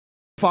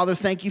Father,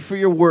 thank you for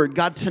your word.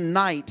 God,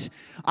 tonight,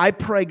 I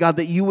pray, God,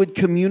 that you would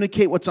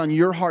communicate what's on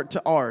your heart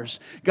to ours.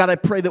 God, I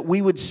pray that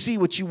we would see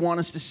what you want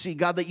us to see.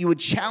 God, that you would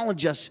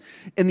challenge us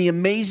in the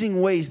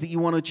amazing ways that you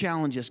want to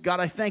challenge us.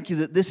 God, I thank you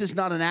that this is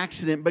not an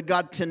accident, but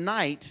God,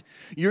 tonight,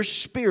 your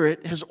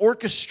Spirit has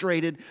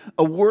orchestrated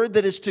a word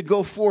that is to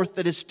go forth,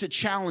 that is to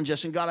challenge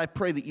us. And God, I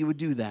pray that you would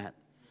do that.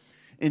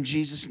 In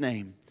Jesus'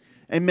 name.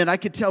 Amen. I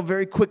could tell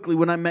very quickly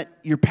when I met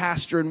your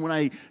pastor and when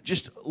I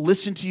just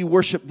listened to you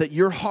worship that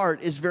your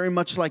heart is very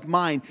much like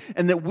mine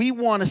and that we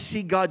want to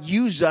see God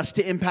use us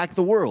to impact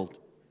the world.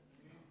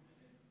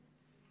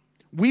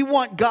 We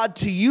want God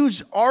to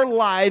use our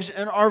lives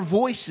and our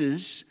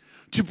voices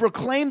to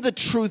proclaim the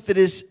truth that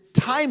is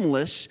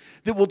timeless,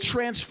 that will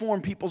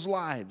transform people's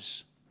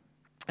lives.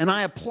 And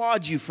I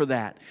applaud you for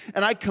that.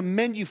 And I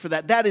commend you for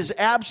that. That is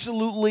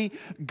absolutely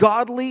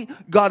godly.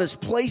 God has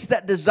placed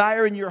that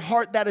desire in your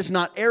heart. That is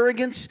not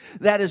arrogance.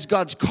 That is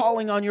God's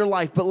calling on your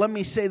life. But let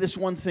me say this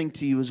one thing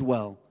to you as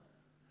well.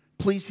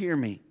 Please hear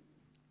me.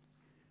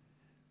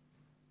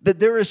 That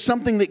there is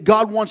something that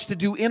God wants to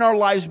do in our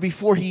lives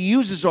before He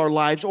uses our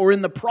lives, or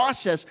in the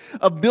process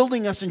of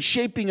building us and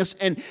shaping us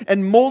and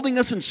molding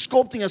us and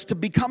sculpting us to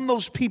become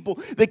those people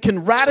that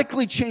can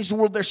radically change the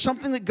world. There's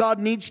something that God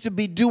needs to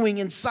be doing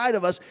inside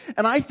of us.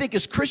 And I think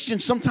as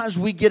Christians, sometimes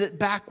we get it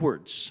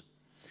backwards.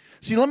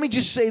 See, let me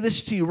just say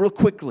this to you real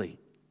quickly.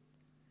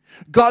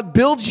 God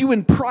builds you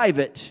in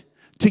private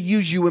to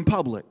use you in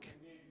public.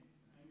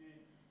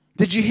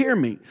 Did you hear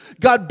me?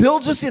 God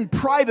builds us in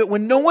private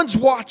when no one's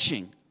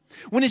watching.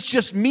 When it's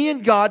just me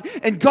and God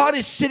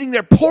is sitting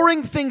there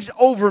pouring things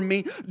over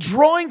me,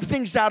 drawing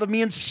things out of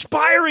me,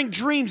 inspiring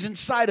dreams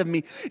inside of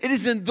me. It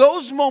is in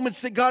those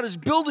moments that God is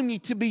building me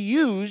to be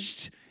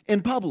used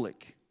in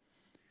public.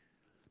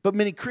 But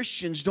many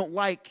Christians don't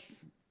like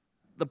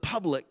the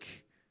public,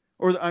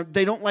 or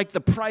they don't like the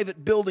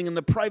private building and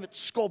the private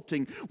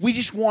sculpting. We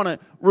just want to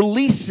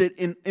release it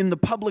in the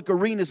public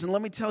arenas. And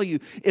let me tell you,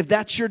 if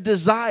that's your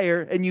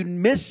desire and you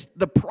miss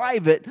the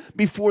private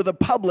before the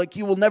public,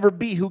 you will never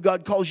be who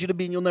God calls you to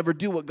be, and you'll never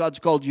do what God's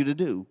called you to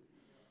do.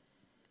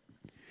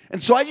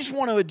 And so I just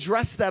want to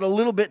address that a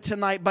little bit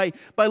tonight by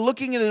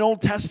looking at an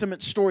Old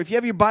Testament story. If you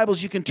have your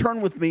Bibles, you can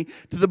turn with me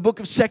to the book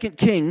of 2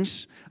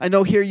 Kings. I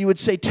know here you would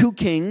say 2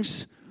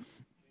 Kings.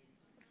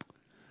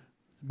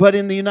 But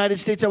in the United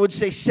States, I would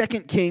say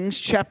 2 Kings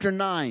chapter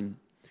 9.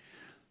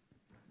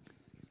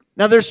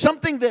 Now, there's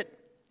something that,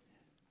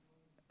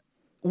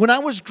 when I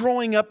was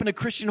growing up in a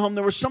Christian home,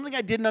 there was something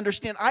I didn't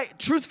understand.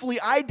 Truthfully,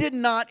 I did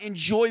not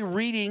enjoy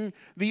reading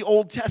the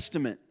Old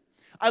Testament.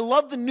 I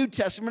love the New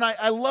Testament.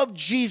 I love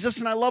Jesus,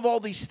 and I love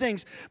all these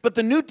things. But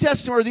the New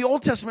Testament, or the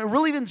Old Testament,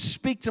 really didn't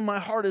speak to my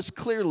heart as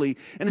clearly.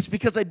 And it's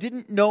because I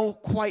didn't know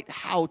quite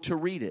how to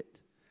read it.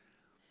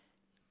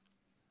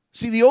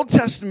 See, the Old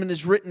Testament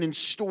is written in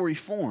story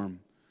form.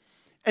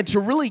 And to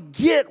really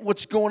get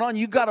what's going on,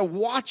 you got to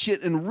watch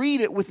it and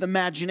read it with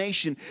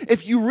imagination.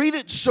 If you read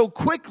it so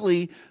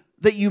quickly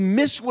that you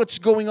miss what's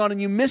going on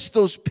and you miss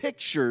those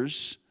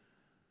pictures,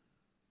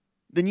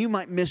 then you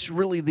might miss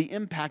really the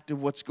impact of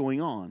what's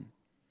going on.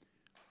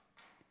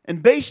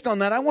 And based on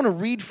that, I want to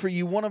read for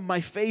you one of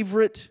my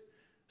favorite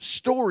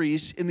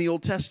stories in the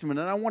Old Testament.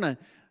 And I want to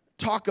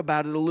talk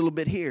about it a little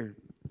bit here.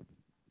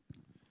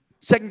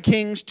 2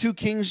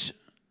 Kings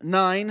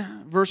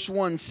 9, verse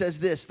 1 says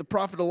this: the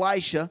prophet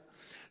Elisha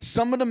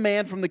summoned a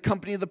man from the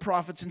company of the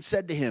prophets and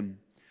said to him,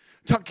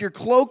 "Tuck your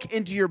cloak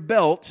into your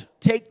belt,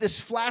 take this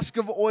flask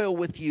of oil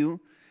with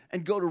you,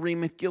 and go to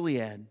Ramoth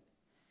Gilead.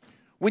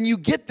 When you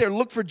get there,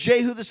 look for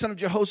Jehu the son of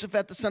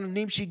Jehoshaphat the son of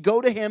Nimshi.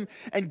 Go to him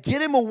and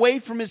get him away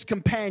from his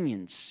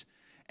companions,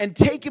 and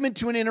take him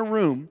into an inner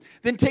room.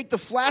 Then take the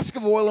flask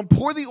of oil and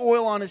pour the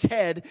oil on his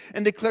head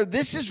and declare,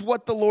 'This is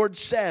what the Lord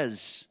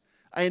says.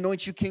 I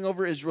anoint you king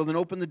over Israel.' Then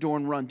open the door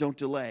and run. Don't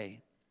delay."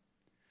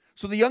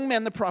 So the young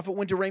man, the prophet,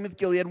 went to Ramoth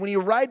Gilead. When he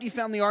arrived, he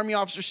found the army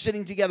officers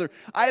sitting together.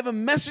 "I have a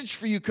message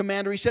for you,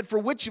 commander." He said. "For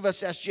which of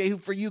us?" asked Jehu.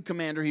 "For you,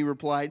 commander," he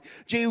replied.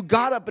 Jehu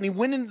got up and he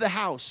went into the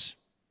house.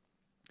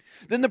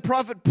 Then the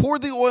prophet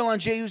poured the oil on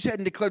Jehu's head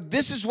and declared,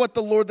 "This is what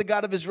the Lord, the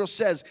God of Israel,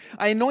 says.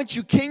 I anoint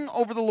you king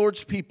over the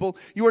Lord's people.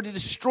 You are to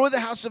destroy the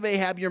house of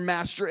Ahab, your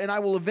master, and I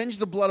will avenge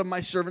the blood of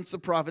my servants, the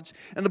prophets,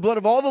 and the blood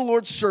of all the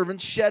Lord's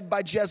servants shed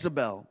by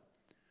Jezebel.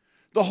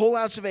 The whole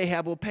house of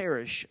Ahab will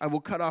perish. I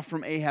will cut off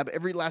from Ahab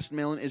every last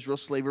male in Israel,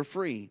 slave or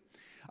free.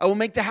 I will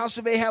make the house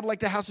of Ahab like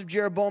the house of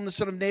Jeroboam, the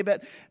son of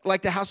Nebat,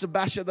 like the house of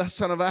Baasha, the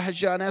son of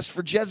Ahijah. And as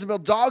for Jezebel,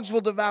 dogs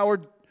will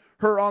devour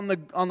her on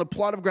the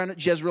plot of ground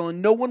at Jezreel,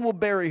 and no one will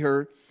bury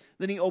her."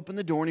 Then he opened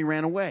the door and he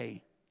ran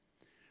away.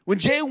 When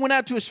Jehu went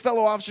out to his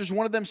fellow officers,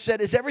 one of them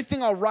said, "Is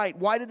everything all right?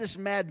 Why did this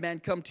madman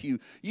come to you?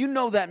 You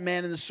know that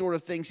man and the sort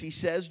of things he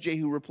says."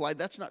 Jehu replied,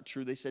 "That's not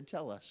true." They said,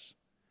 "Tell us."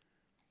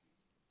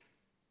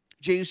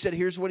 Jehu said,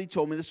 "Here's what he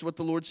told me. This is what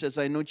the Lord says.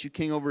 I anoint you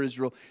king over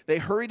Israel." They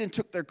hurried and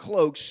took their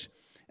cloaks,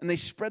 and they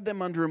spread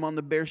them under him on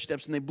the bare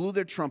steps, and they blew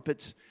their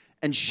trumpets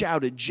and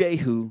shouted,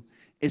 "Jehu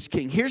is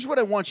king." Here's what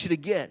I want you to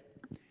get.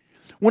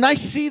 When I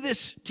see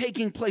this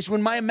taking place,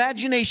 when my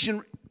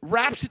imagination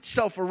wraps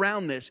itself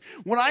around this,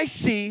 when I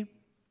see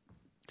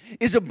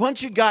is a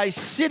bunch of guys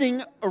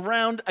sitting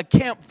around a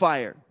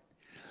campfire.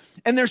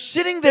 And they're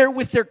sitting there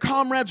with their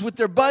comrades, with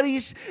their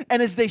buddies,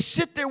 and as they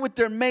sit there with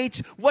their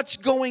mates, what's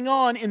going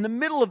on in the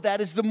middle of that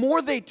is the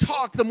more they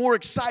talk, the more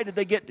excited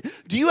they get.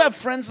 Do you have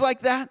friends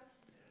like that?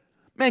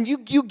 Man, you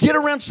get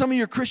around some of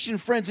your Christian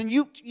friends and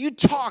you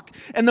talk,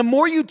 and the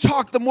more you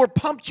talk, the more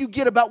pumped you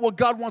get about what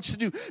God wants to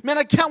do. Man,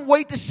 I can't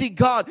wait to see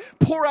God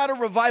pour out a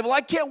revival. I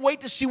can't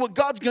wait to see what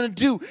God's going to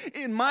do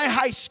in my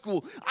high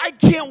school. I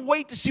can't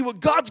wait to see what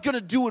God's going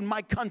to do in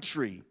my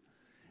country.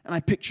 And I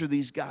picture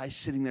these guys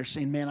sitting there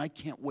saying, man, I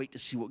can't wait to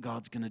see what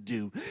God's going to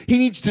do. He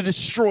needs to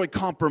destroy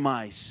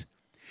compromise.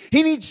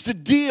 He needs to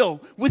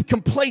deal with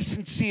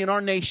complacency in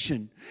our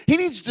nation. He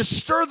needs to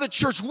stir the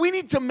church. We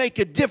need to make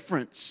a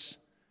difference.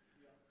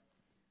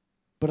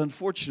 But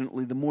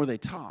unfortunately, the more they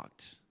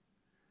talked,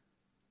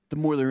 the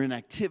more their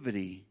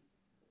inactivity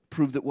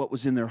proved that what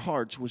was in their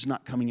hearts was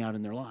not coming out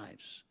in their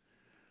lives.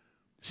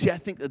 See, I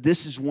think that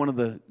this is one of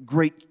the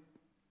great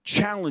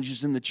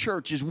challenges in the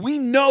church is we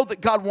know that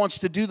God wants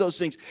to do those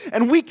things,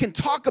 and we can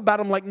talk about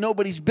them like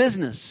nobody's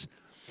business.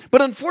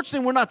 But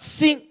unfortunately, we're not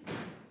seeing...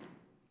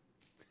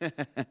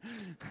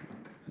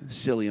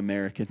 Silly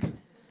American.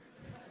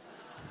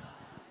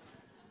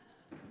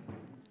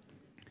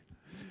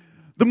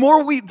 The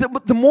more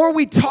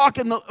we talk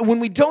and when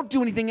we don't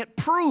do anything, it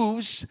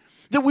proves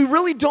that we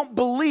really don't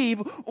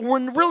believe, or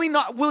we're really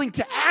not willing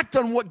to act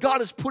on what God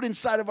has put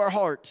inside of our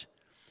heart.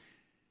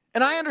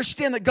 And I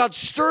understand that God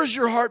stirs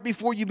your heart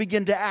before you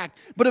begin to act.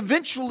 But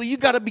eventually, you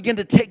got to begin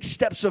to take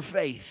steps of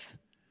faith.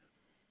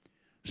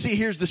 See,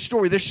 here's the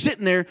story. They're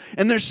sitting there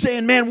and they're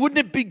saying, man, wouldn't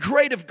it be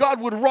great if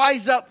God would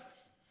rise up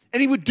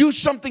and He would do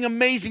something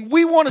amazing?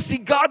 We want to see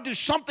God do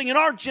something in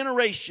our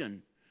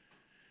generation.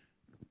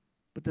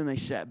 But then they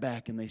sat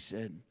back and they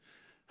said,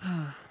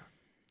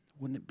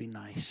 wouldn't it be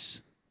nice?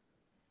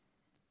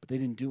 But they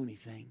didn't do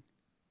anything.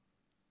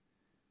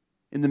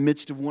 In the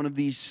midst of one of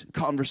these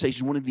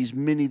conversations, one of these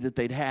many that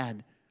they'd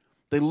had,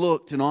 they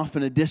looked, and off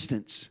in a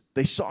distance,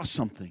 they saw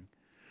something.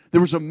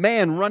 There was a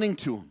man running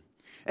to them,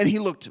 and he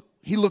looked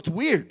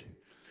weird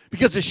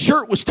because his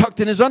shirt was tucked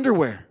in his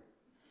underwear.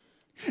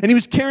 And he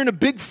was carrying a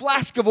big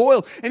flask of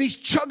oil, and he's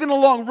chugging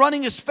along,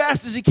 running as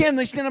fast as he can. And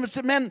they stand up and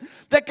said, man,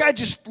 that guy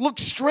just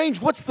looks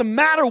strange. What's the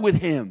matter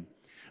with him?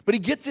 But he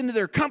gets into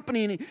their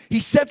company, and he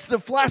sets the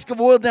flask of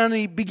oil down, and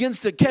he begins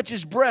to catch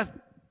his breath.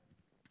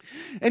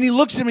 And he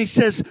looks at him and he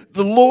says,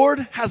 the Lord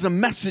has a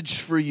message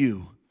for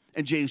you.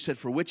 And Jehu said,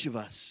 for which of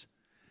us?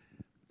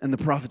 And the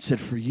prophet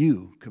said, for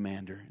you,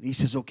 commander. And he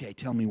says, okay,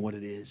 tell me what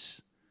it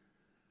is.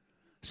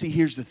 See,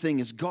 here's the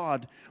thing. As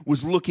God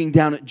was looking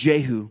down at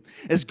Jehu,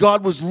 as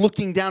God was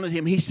looking down at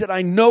him, He said,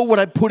 I know what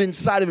I put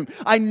inside of him.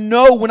 I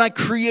know when I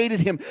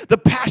created him, the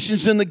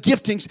passions and the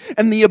giftings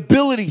and the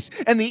abilities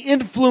and the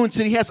influence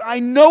that he has. I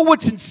know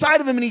what's inside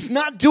of him, and he's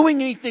not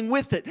doing anything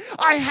with it.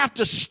 I have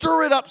to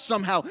stir it up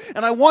somehow.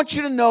 And I want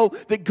you to know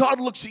that God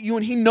looks at you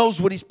and He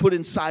knows what He's put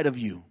inside of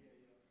you.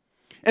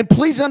 And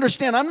please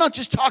understand, I'm not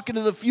just talking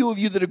to the few of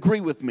you that agree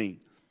with me.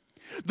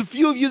 The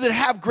few of you that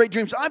have great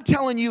dreams, I'm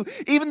telling you,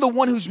 even the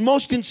one who's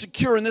most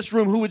insecure in this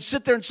room who would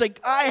sit there and say,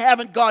 I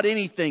haven't got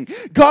anything.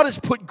 God has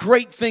put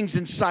great things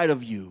inside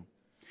of you.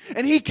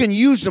 And He can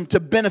use them to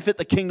benefit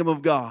the kingdom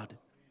of God.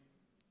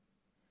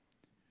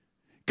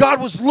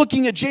 God was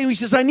looking at Jehu. He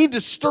says, I need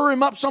to stir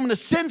him up, so I'm going to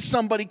send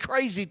somebody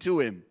crazy to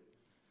him.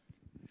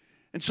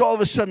 And so all of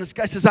a sudden, this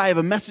guy says, I have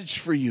a message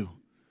for you.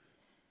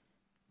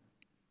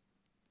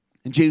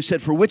 And Jehu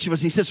said, for which of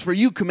us? And he says, for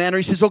you, commander.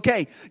 He says,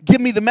 okay, give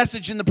me the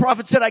message. And the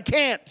prophet said, I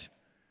can't.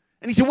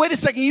 And he said, wait a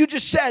second, you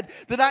just said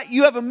that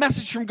you have a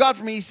message from God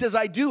for me. He says,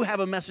 I do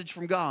have a message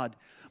from God.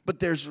 But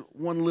there's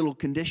one little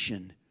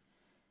condition.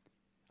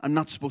 I'm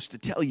not supposed to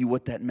tell you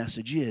what that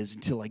message is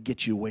until I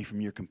get you away from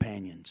your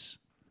companions.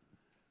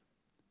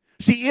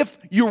 See, if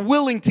you're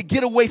willing to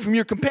get away from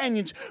your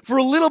companions for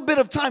a little bit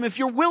of time, if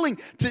you're willing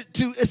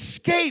to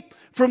escape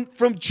from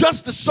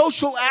just the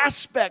social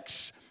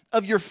aspects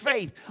of your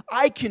faith,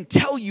 I can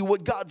tell you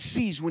what God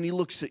sees when He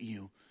looks at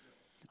you.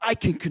 I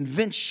can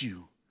convince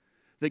you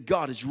that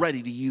God is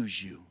ready to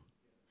use you.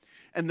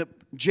 And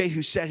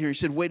Jehu sat here and he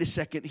said, wait a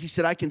second. He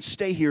said, I can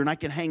stay here and I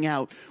can hang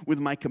out with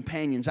my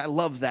companions. I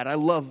love that. I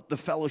love the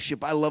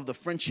fellowship. I love the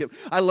friendship.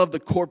 I love the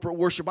corporate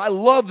worship. I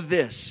love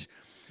this.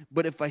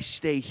 But if I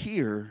stay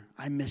here,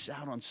 I miss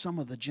out on some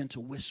of the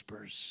gentle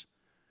whispers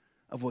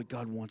of what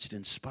God wants to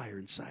inspire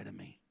inside of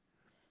me.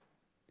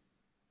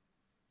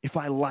 If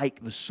I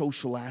like the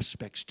social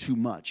aspects too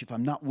much, if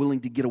I'm not willing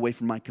to get away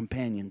from my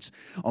companions,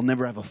 I'll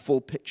never have a full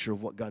picture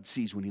of what God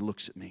sees when He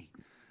looks at me.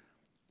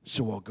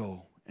 So I'll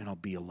go and I'll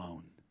be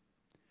alone.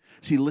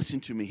 See, listen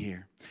to me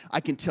here.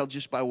 I can tell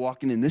just by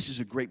walking in, this is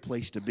a great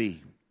place to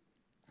be.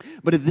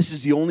 But if this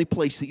is the only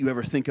place that you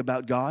ever think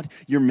about God,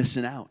 you're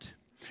missing out.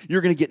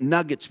 You're going to get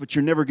nuggets, but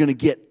you're never going to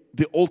get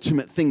the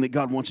ultimate thing that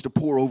God wants to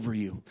pour over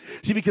you.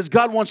 See, because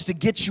God wants to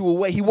get you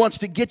away. He wants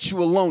to get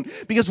you alone.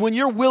 Because when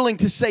you're willing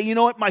to say, you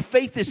know what, my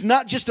faith is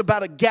not just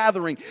about a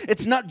gathering.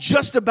 It's not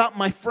just about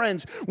my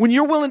friends. When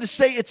you're willing to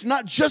say it's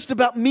not just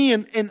about me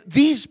and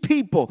these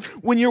people.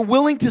 When you're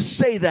willing to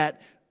say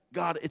that,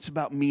 God, it's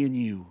about me and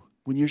you.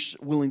 When you're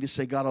willing to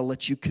say, God, I'll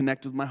let you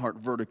connect with my heart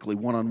vertically,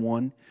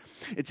 one-on-one,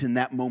 it's in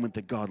that moment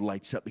that God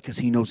lights up, because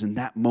he knows in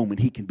that moment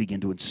he can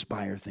begin to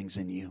inspire things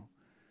in you.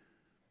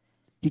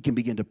 He can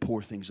begin to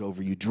pour things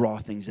over you, draw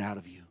things out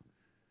of you,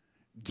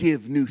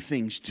 give new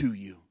things to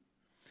you.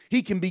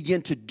 He can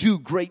begin to do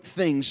great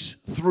things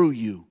through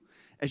you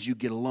as you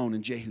get alone.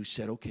 And Jehu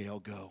said, okay, I'll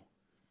go.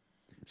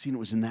 See, and it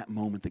was in that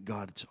moment that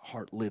God's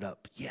heart lit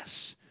up.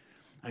 Yes,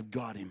 I've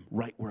got him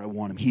right where I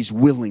want him. He's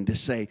willing to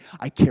say,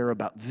 I care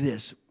about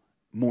this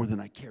more than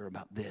I care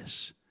about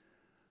this.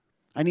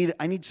 I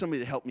need somebody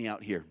to help me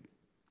out here.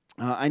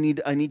 I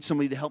need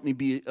somebody to help me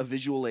be a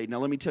visual aid. Now,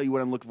 let me tell you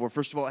what I'm looking for.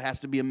 First of all, it has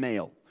to be a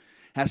male.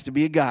 It has to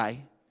be a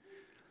guy.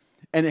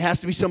 And it has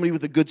to be somebody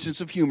with a good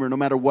sense of humor. No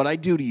matter what I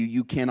do to you,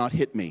 you cannot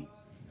hit me.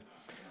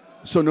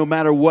 So no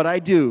matter what I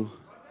do,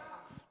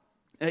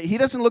 he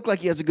doesn't look like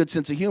he has a good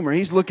sense of humor.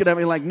 He's looking at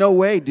me like, no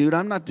way, dude,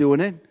 I'm not doing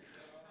it.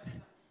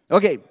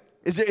 Okay,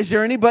 is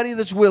there anybody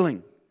that's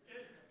willing?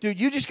 Dude,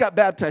 you just got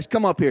baptized.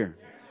 Come up here.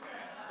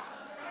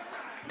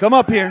 Come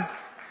up here.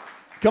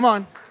 Come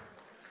on.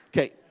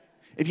 Okay,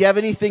 if you have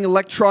anything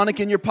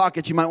electronic in your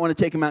pockets, you might want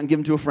to take them out and give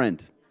them to a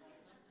friend.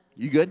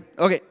 You good?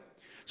 Okay.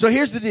 So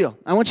here's the deal.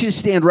 I want you to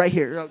stand right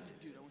here. Oh,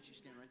 dude, I want you to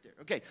stand right there.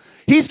 Okay.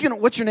 He's going to,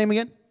 what's your name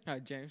again?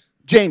 James.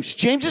 James.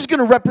 James is going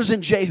to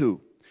represent Jehu.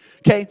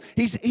 Okay.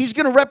 He's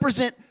going to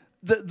represent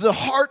the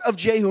heart of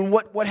Jehu and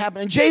what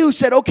happened. And Jehu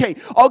said, okay,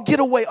 I'll get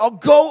away. I'll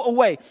go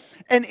away.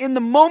 And in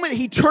the moment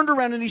he turned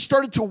around and he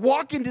started to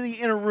walk into the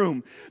inner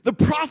room, the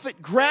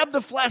prophet grabbed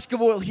the flask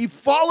of oil. He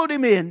followed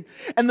him in.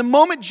 And the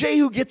moment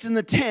Jehu gets in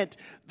the tent,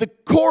 the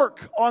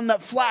cork on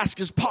that flask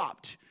is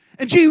popped.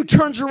 And Jehu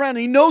turns around and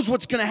he knows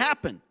what's going to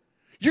happen.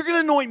 You're going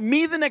to anoint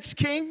me the next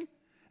king?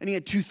 And he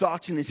had two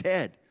thoughts in his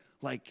head.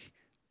 Like,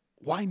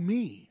 why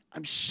me?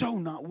 I'm so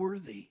not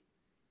worthy.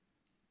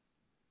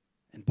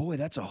 And boy,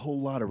 that's a whole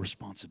lot of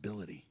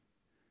responsibility.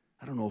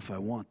 I don't know if I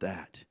want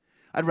that.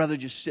 I'd rather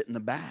just sit in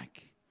the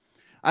back.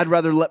 I'd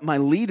rather let my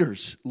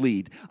leaders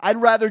lead. I'd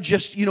rather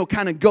just,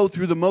 kind of go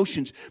through the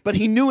motions. But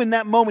he knew in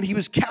that moment he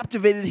was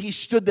captivated. He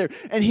stood there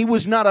and he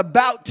was not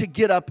about to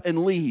get up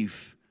and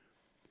leave.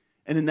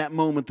 And in that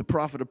moment, the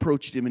prophet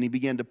approached him and he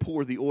began to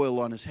pour the oil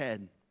on his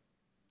head.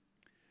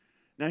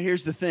 Now,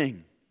 here's the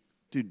thing.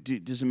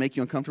 Dude, does it make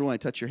you uncomfortable when I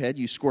touch your head?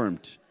 You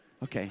squirmed.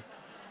 Okay.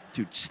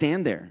 Dude,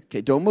 stand there.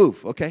 Okay, don't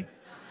move, okay?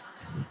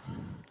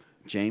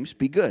 James,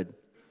 be good.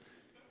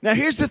 Now,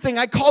 here's the thing.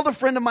 I called a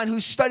friend of mine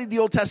who studied the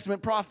Old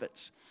Testament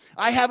prophets.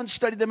 I haven't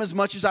studied them as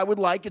much as I would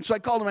like, and so I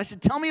called him. I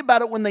said, tell me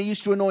about it when they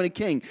used to anoint a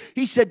king.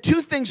 He said,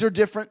 two things are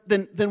different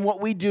than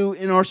what we do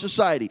in our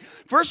society.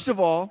 First of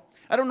all,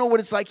 I don't know what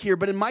it's like here,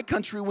 but in my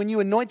country, when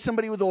you anoint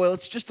somebody with oil,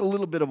 it's just a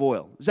little bit of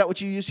oil. Is that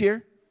what you use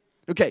here?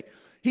 Okay.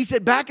 He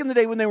said back in the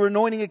day when they were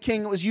anointing a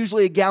king, it was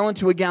usually 1 gallon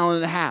to 1.5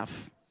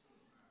 gallons.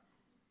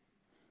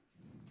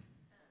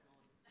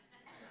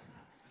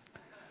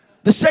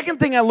 The second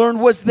thing I learned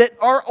was that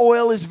our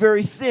oil is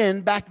very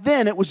thin. Back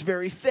then, it was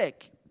very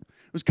thick.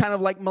 It was kind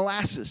of like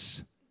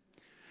molasses.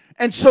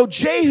 And so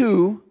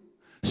Jehu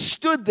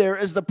stood there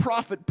as the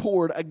prophet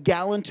poured 1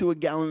 gallon to 1.5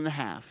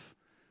 gallons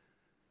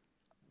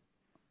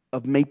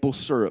of maple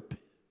syrup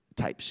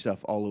type stuff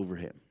all over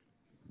him.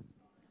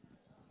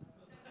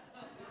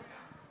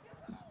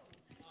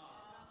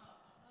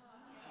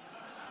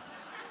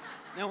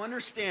 Now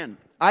understand,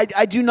 I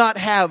do not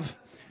have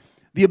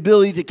the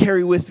ability to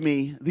carry with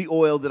me the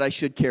oil that I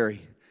should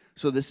carry.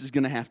 So this is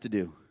going to have to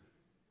do.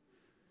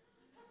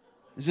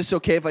 Is this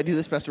okay if I do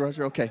this, Pastor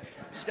Roger? Okay.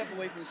 Step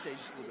away from the stage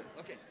just a little bit.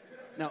 Okay.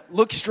 Now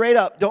look straight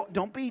up.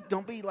 Don't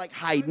be like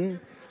hiding.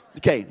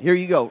 Okay, here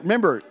you go.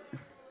 Remember,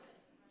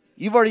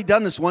 you've already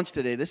done this once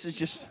today. This is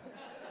just...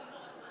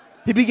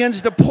 He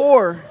begins to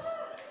pour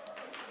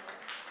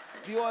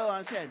the oil on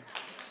his head.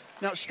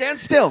 Now, stand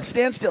still.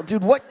 Stand still.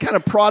 Dude, what kind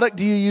of product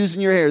do you use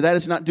in your hair? That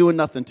is not doing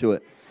nothing to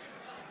it.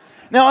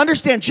 Now,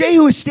 understand,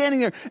 Jehu is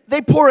standing there.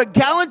 They pour 1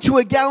 gallon to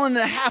 1.5 gallons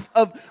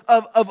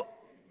of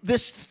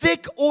this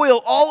thick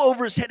oil all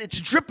over his head. It's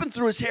dripping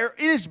through his hair,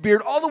 in his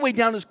beard, all the way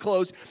down his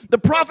clothes. The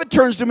prophet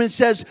turns to him and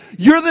says,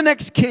 you're the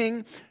next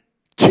king.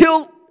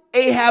 Kill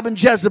Ahab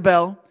and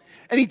Jezebel.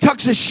 And he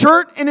tucks his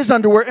shirt and his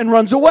underwear and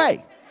runs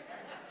away.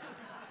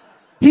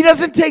 He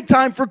doesn't take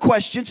time for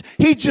questions.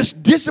 He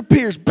just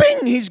disappears.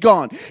 Bing, he's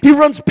gone. He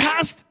runs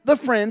past the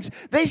friends.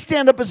 They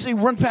stand up and say,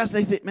 run past.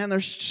 They think, man,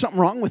 there's something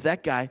wrong with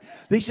that guy.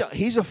 They say,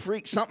 he's a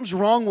freak. Something's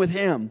wrong with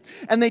him.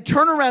 And they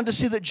turn around to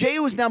see that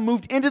Jehu has now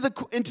moved into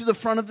the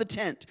front of the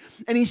tent.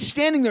 And he's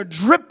standing there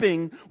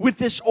dripping with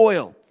this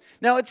oil.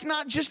 Now, it's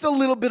not just a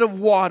little bit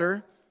of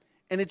water.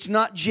 And it's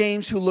not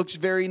James, who looks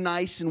very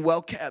nice and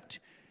well kept.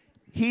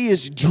 He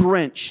is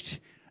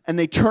drenched. And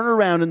they turn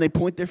around and they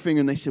point their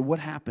finger and they say, what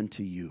happened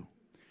to you?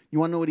 You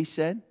want to know what he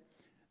said?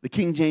 The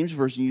King James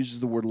Version uses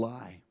the word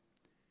lie.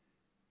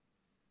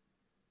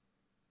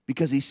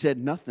 Because he said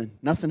nothing.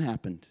 Nothing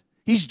happened.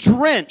 He's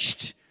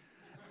drenched.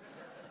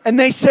 And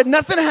they said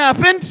nothing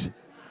happened.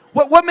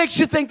 What makes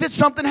you think that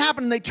something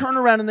happened? And they turn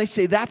around and they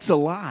say, that's a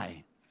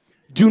lie.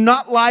 Do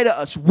not lie to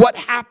us. What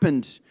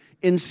happened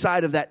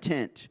inside of that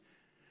tent?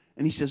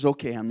 And he says,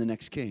 okay, I'm the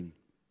next king.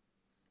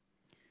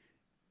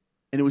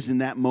 And it was in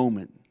that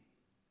moment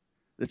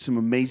that some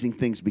amazing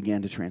things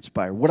began to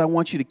transpire. What I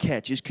want you to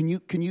catch is, can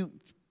you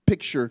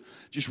picture,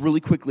 just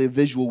really quickly, a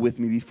visual with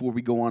me before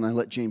we go on? I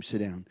let James sit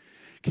down.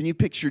 Can you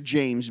picture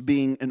James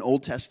being an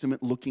Old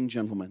Testament looking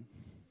gentleman?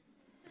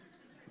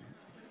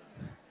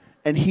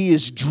 And he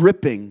is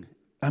dripping.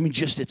 I mean,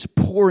 just it's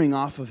pouring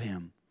off of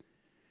him.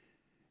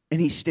 And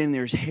he's standing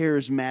there. His hair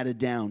is matted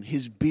down.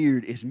 His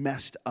beard is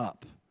messed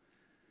up.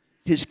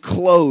 His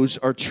clothes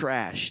are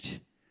trashed.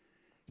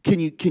 Can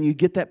you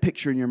get that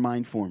picture in your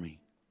mind for me?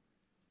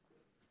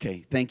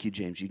 Okay, thank you,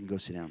 James. You can go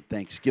sit down.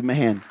 Thanks. Give him a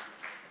hand.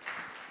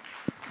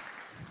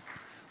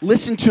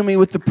 Listen to me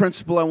with the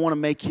principle I want to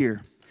make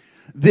here.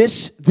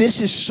 This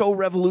is so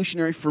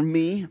revolutionary for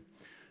me.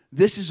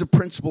 This is a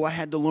principle I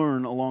had to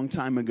learn a long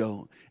time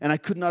ago. And I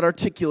could not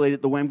articulate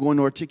it the way I'm going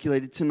to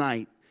articulate it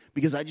tonight,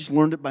 because I just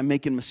learned it by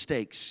making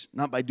mistakes,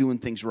 not by doing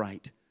things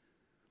right.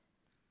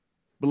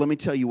 But let me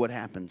tell you what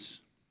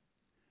happens.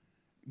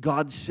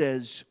 God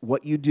says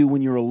what you do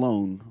when you're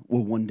alone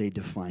will one day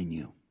define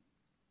you.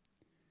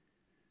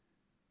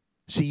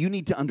 See, you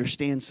need to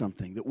understand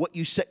something, that what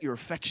you set your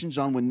affections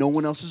on when no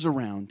one else is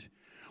around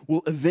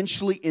will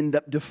eventually end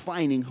up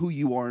defining who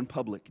you are in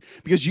public.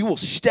 Because you will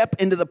step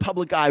into the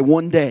public eye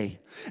one day,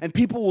 and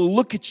people will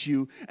look at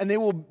you, and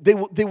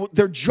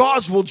their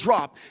jaws will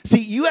drop. See,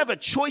 you have a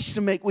choice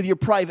to make with your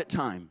private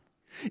time.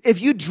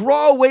 If you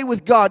draw away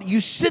with God, you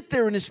sit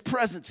there in His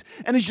presence,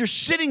 and as you're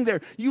sitting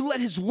there, you let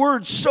His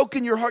word soak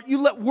in your heart. You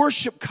let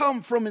worship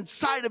come from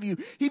inside of you.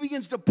 He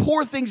begins to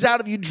pour things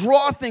out of you,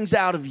 draw things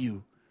out of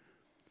you.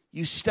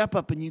 You step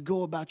up and you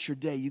go about your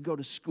day. You go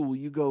to school.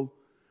 You go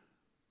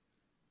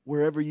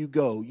wherever you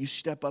go. You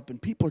step up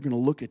and people are going to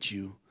look at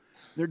you.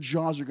 Their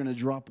jaws are going to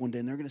drop one day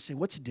and they're going to say,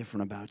 what's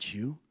different about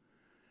you?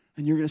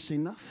 And you're going to say,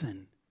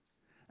 nothing.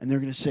 And they're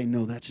going to say,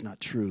 no, that's not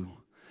true,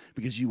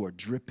 because you are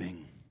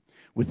dripping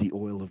with the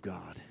oil of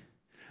God.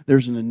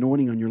 There's an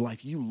anointing on your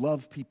life. You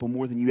love people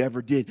more than you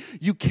ever did.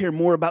 You care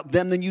more about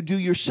them than you do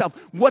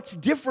yourself. What's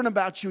different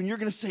about you? And you're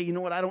going to say, you know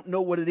what? I don't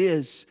know what it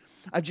is.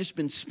 I've just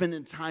been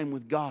spending time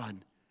with God.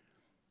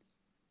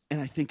 And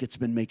I think it's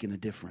been making a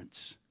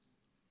difference.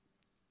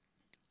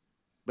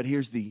 But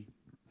here's the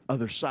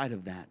other side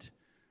of that.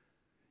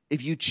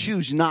 If you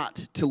choose not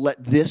to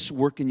let this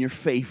work in your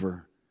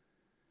favor,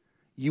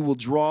 you will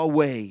draw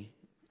away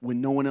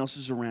when no one else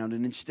is around.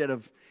 And instead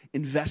of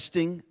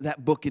investing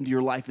that book into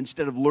your life,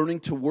 instead of learning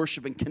to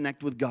worship and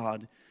connect with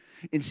God,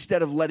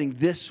 instead of letting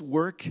this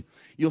work,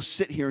 you'll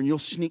sit here and you'll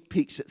sneak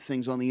peeks at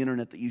things on the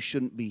internet that you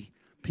shouldn't be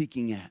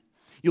peeking at.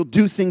 You'll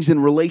do things in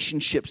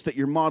relationships that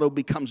your motto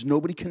becomes,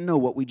 nobody can know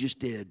what we just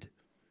did.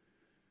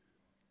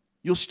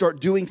 You'll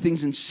start doing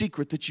things in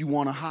secret that you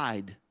want to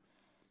hide.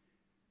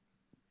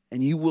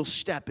 And you will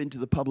step into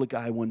the public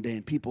eye one day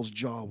and people's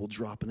jaw will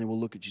drop and they will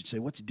look at you and say,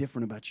 what's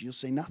different about you? You'll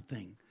say,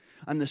 nothing.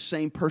 I'm the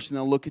same person.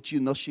 They'll look at you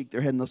and they'll shake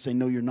their head and they'll say,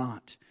 no, you're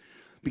not.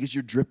 Because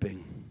you're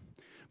dripping.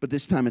 But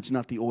this time it's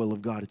not the oil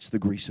of God, it's the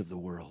grease of the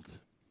world.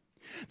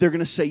 They're going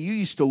to say, you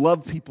used to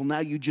love people, now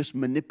you just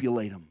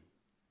manipulate them.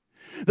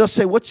 They'll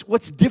say,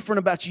 what's different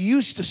about you? You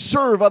used to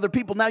serve other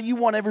people. Now you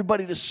want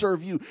everybody to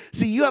serve you.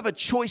 See, you have a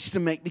choice to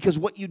make, because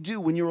what you do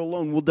when you're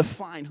alone will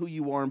define who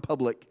you are in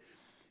public.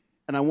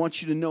 And I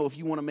want you to know, if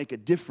you want to make a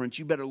difference,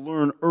 you better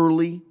learn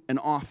early and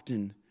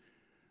often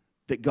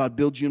that God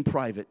builds you in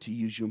private to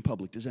use you in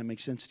public. Does that make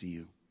sense to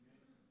you?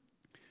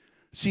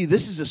 See,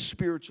 this is a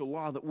spiritual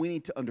law that we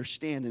need to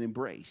understand and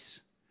embrace.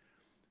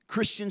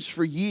 Christians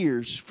for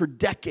years, for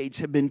decades,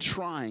 have been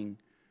trying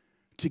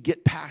to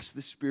get past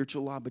this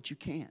spiritual law, but you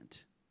can't.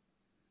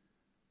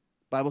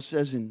 The Bible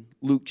says in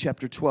Luke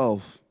chapter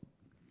 12,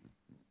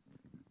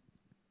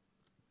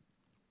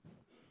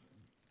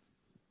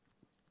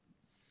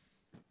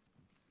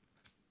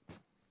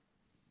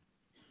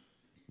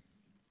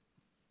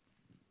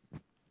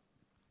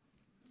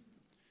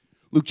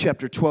 Luke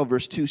chapter 12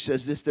 verse 2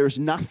 says this, there is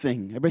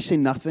nothing, everybody say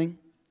nothing.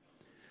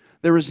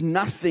 There is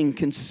nothing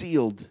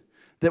concealed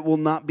that will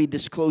not be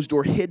disclosed,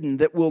 or hidden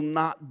that will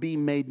not be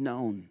made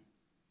known.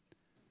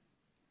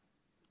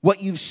 What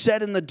you've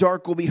said in the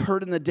dark will be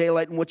heard in the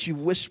daylight, and what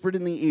you've whispered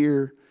in the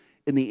ear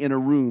in the inner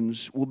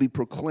rooms will be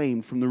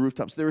proclaimed from the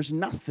rooftops. There is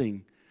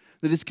nothing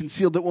that is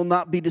concealed that will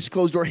not be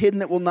disclosed, or hidden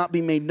that will not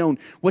be made known.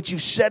 What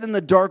you've said in the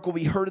dark will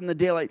be heard in the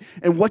daylight,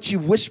 and what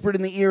you've whispered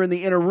in the ear in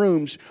the inner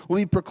rooms will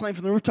be proclaimed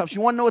from the rooftops.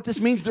 You want to know what this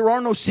means? There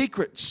are no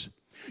secrets.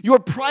 Your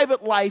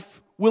private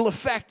life will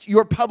affect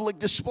your public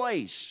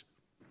displays.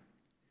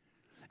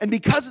 And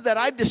because of that,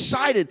 I've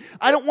decided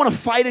I don't want to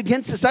fight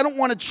against this. I don't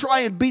want to try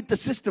and beat the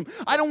system.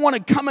 I don't want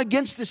to come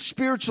against this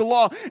spiritual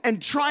law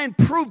and try and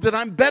prove that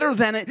I'm better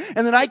than it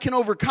and that I can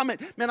overcome it.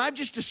 Man, I've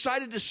just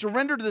decided to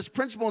surrender to this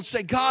principle and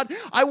say, God,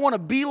 I want to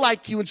be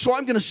like you, and so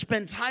I'm going to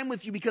spend time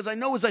with you, because I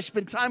know as I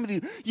spend time with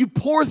you, you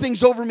pour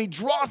things over me,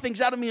 draw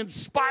things out of me,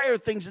 inspire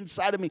things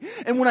inside of me.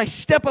 And when I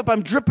step up,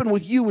 I'm dripping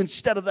with you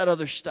instead of that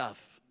other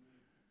stuff.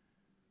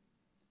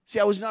 See,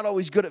 I was not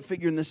always good at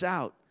figuring this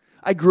out.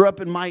 I grew up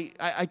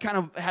I kind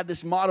of had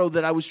this motto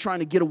that I was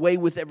trying to get away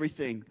with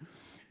everything.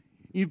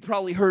 You've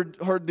probably heard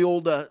the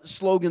old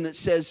slogan that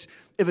says,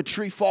 if a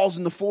tree falls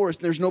in the forest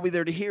and there's nobody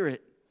there to hear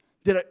it,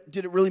 did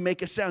it really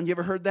make a sound? You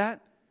ever heard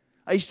that?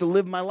 I used to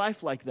live my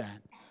life like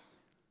that.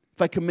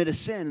 If I commit a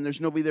sin and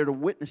there's nobody there to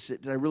witness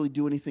it, did I really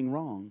do anything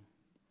wrong?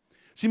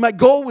 See, my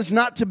goal was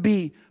not to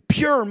be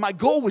pure. My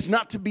goal was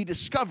not to be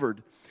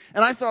discovered.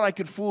 And I thought I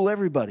could fool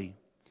everybody.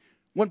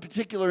 One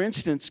particular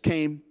instance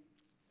came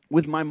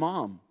with my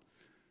mom.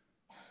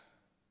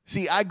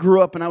 See, I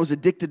grew up and I was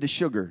addicted to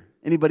sugar.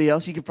 Anybody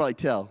else? You could probably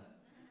tell.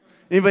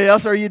 Anybody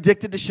else? Are you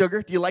addicted to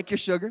sugar? Do you like your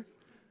sugar?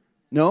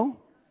 No?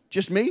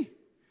 Just me?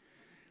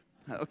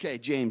 Okay,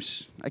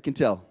 James, I can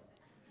tell.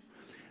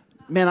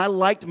 Man, I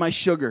liked my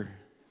sugar.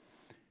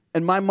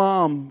 And my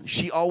mom,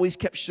 she always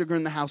kept sugar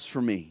in the house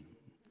for me.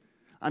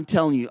 I'm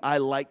telling you, I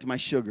liked my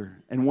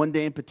sugar. And one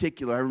day in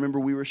particular, I remember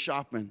we were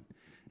shopping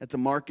at the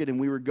market and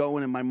we were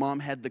going and my mom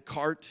had the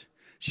cart.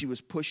 She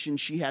was pushing,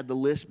 she had the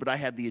list, but I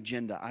had the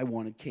agenda. I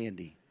wanted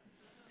candy.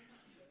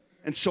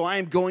 And so I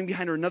am going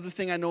behind her. Another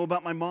thing I know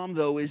about my mom,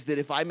 though, is that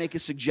if I make a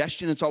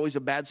suggestion, it's always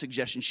a bad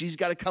suggestion. She's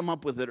got to come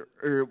up with it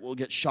or it will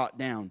get shot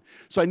down.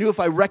 So I knew if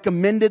I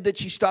recommended that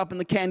she stop in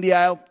the candy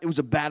aisle, it was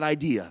a bad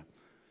idea.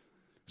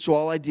 So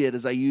all I did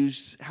is I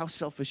used, how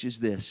selfish is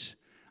this?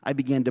 I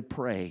began to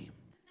pray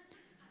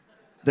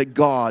that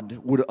God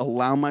would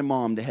allow my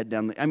mom to head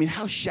down. I mean,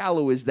 how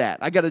shallow is that?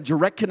 I got a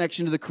direct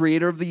connection to the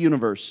creator of the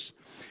universe,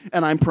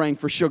 and I'm praying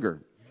for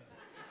sugar.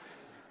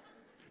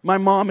 My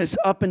mom is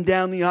up and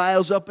down the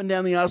aisles, up and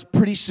down the aisles.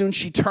 Pretty soon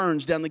she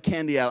turns down the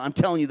candy aisle. I'm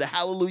telling you, the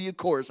hallelujah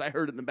chorus, I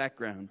heard it in the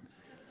background.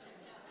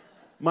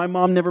 My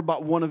mom never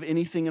bought one of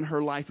anything in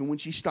her life, and when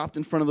she stopped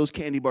in front of those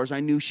candy bars, I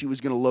knew she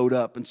was going to load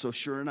up. And so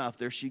sure enough,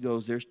 there she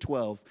goes. There's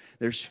 12.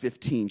 There's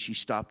 15. She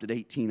stopped at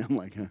 18. I'm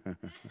like,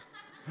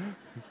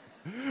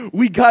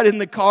 we got in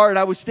the car, and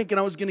I was thinking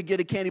I was going to get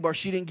a candy bar.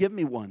 She didn't give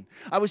me one.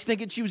 I was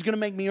thinking she was going to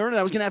make me earn it.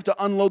 I was going to have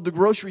to unload the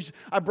groceries.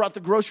 I brought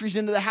the groceries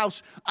into the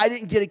house. I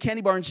didn't get a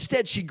candy bar.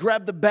 Instead, she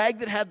grabbed the bag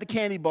that had the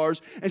candy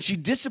bars, and she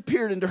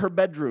disappeared into her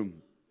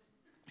bedroom.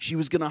 She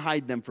was going to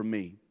hide them from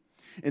me.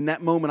 In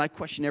that moment, I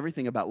questioned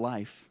everything about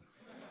life.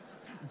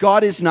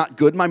 God is not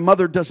good. My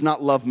mother does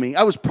not love me.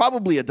 I was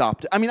probably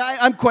adopted. I mean,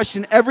 I'm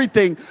questioning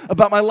everything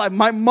about my life.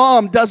 My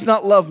mom does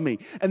not love me.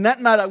 And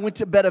that night, I went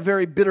to bed a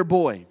very bitter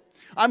boy.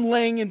 I'm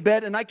laying in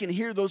bed, and I can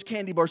hear those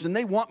candy bars, and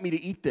they want me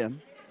to eat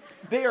them.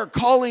 They are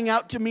calling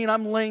out to me, and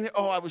I'm laying there.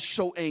 Oh, I was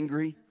so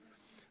angry.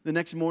 The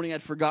next morning,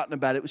 I'd forgotten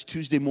about it. It was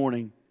Tuesday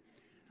morning.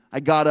 I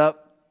got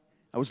up.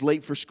 I was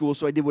late for school,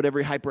 so I did what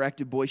every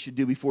hyperactive boy should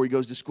do before he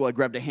goes to school. I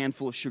grabbed a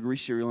handful of sugary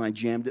cereal, and I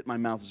jammed it in my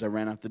mouth as I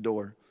ran out the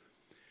door.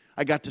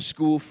 I got to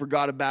school,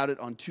 forgot about it.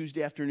 On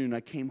Tuesday afternoon,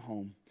 I came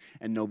home,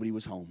 and nobody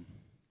was home.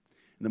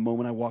 And the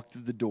moment I walked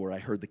through the door, I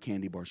heard the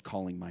candy bars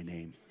calling my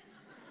name.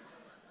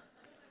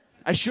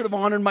 I should have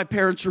honored my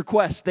parents'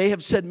 request. They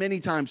have said many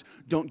times,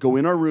 don't go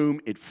in our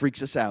room, it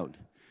freaks us out.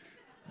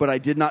 But I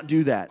did not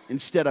do that.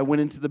 Instead, I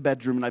went into the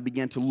bedroom and I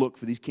began to look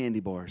for these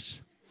candy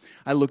bars.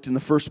 I looked in the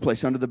first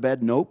place under the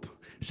bed, nope.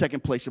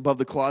 Second place above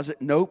the closet,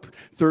 nope.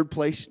 Third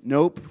place,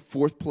 nope.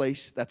 Fourth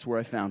place, that's where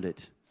I found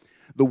it.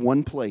 The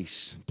one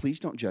place,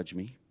 please don't judge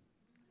me.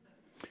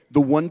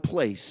 The one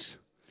place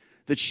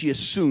that she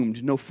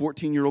assumed no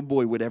 14-year-old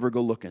boy would ever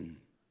go looking.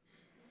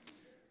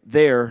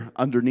 There,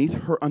 underneath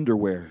her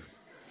underwear,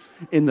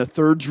 in the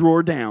third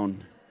drawer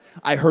down,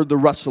 I heard the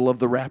rustle of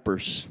the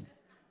wrappers.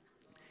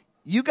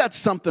 You got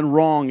something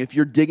wrong if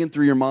you're digging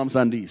through your mom's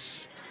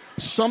undies.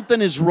 Something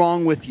is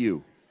wrong with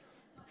you.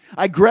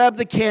 I grabbed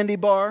the candy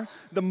bar.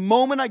 The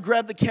moment I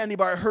grabbed the candy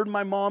bar, I heard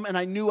my mom, and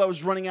I knew I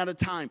was running out of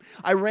time.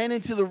 I ran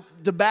into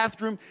the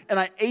bathroom, and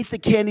I ate the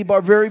candy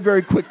bar very,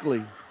 very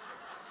quickly.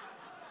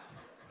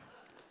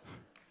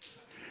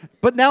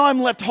 But now I'm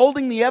left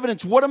holding the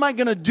evidence. What am I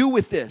going to do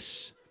with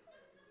this?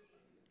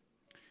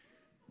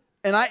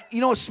 And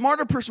a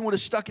smarter person would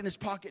have stuck in his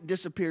pocket and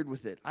disappeared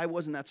with it. I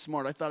wasn't that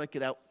smart. I thought I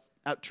could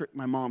out-trick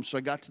my mom. So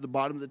I got to the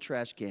bottom of the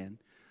trash can.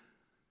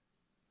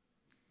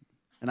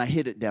 And I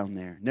hid it down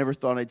there. Never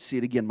thought I'd see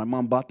it again. My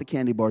mom bought the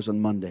candy bars on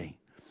Monday.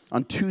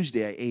 On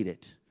Tuesday, I ate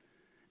it.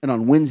 And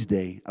on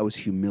Wednesday, I was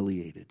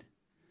humiliated.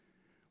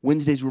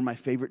 Wednesdays were my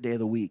favorite day of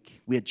the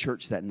week. We had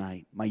church that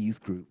night, my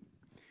youth group.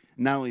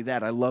 Not only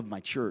that, I love my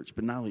church.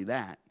 But not only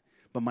that,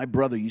 but my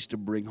brother used to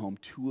bring home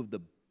two of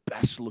the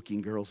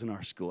best-looking girls in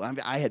our school.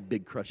 I had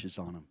big crushes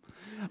on them.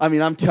 I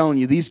mean, I'm telling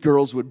you, these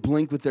girls would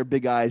blink with their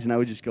big eyes, and I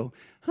would just go,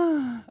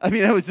 ah. I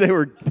mean,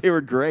 they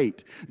were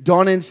great.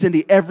 Donna and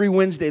Cindy, every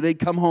Wednesday, they'd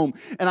come home,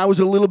 and I was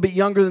a little bit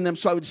younger than them,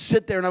 so I would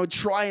sit there, and I would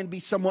try and be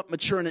somewhat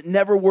mature, and it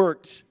never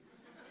worked.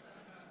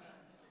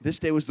 This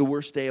day was the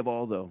worst day of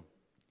all, though.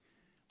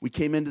 We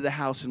came into the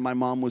house, and my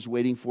mom was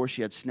waiting for us.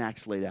 She had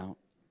snacks laid out.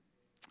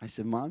 I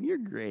said, Mom, you're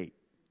great.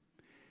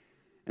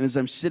 And as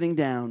I'm sitting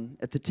down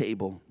at the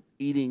table,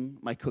 eating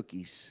my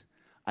cookies,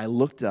 I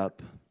looked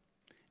up,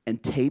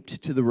 and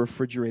taped to the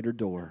refrigerator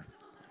door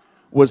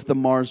was the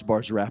Mars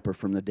Bars wrapper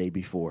from the day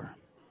before.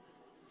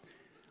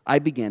 I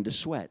began to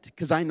sweat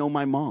because I know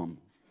my mom.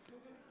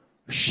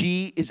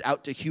 She is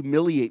out to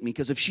humiliate me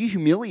because if she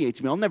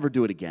humiliates me, I'll never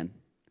do it again.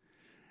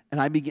 And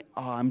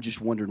I'm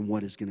just wondering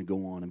what is going to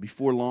go on. And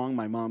before long,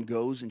 my mom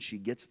goes and she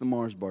gets the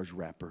Mars Bars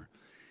wrapper.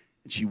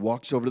 And she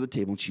walks over to the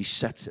table and she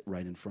sets it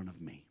right in front of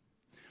me.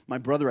 My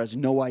brother has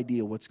no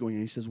idea what's going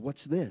on. He says,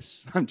 "What's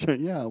this?" I'm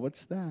saying, "Yeah,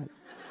 what's that?"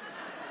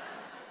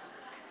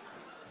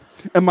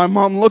 And my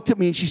mom looked at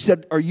me and she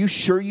said, "Are you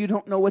sure you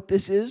don't know what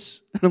this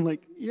is?" And I'm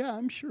like, "Yeah,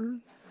 I'm sure."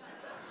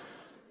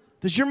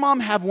 Does your mom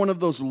have one of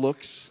those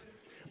looks?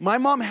 My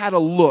mom had a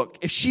look.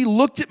 If she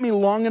looked at me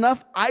long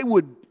enough, I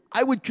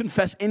would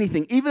confess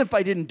anything, even if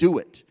I didn't do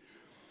it.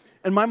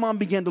 And my mom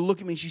began to look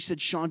at me and she said,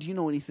 "Sean, do you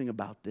know anything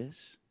about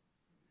this?"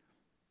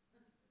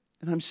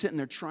 And I'm sitting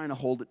there trying to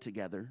hold it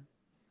together.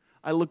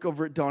 I look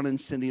over at Donna and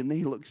Cindy and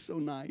they look so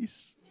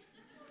nice.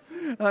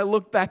 And I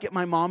look back at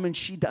my mom and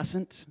she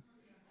doesn't.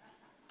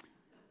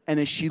 And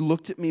as she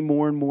looked at me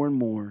more and more and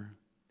more,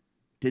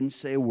 didn't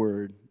say a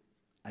word,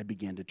 I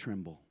began to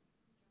tremble.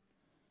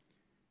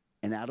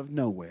 And out of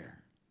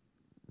nowhere,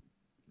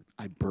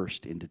 I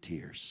burst into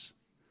tears.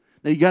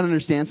 Now, you got to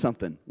understand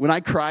something. When I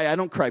cry, I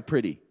don't cry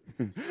pretty.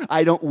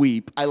 I don't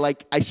weep.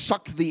 I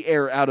suck the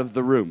air out of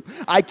the room.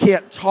 I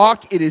can't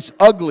talk. It is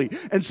ugly.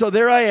 And so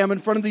there I am in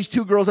front of these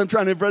two girls I'm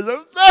trying to impress.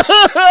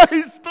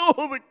 I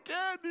stole the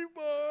candy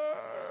bar.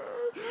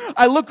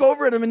 I look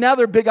over at them, and now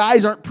their big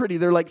eyes aren't pretty.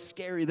 They're like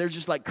scary. They're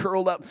just like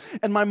curled up.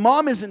 And my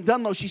mom isn't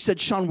done, though. She said,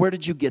 "Sean, where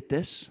did you get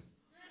this?"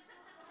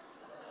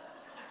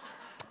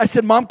 I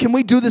said, "Mom, can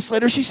we do this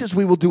later?" She says,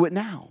 "We will do it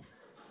now."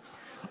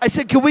 I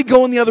said, "Can we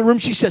go in the other room?"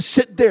 She says,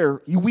 "Sit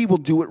there. We will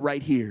do it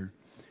right here."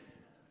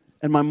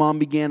 And my mom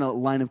began a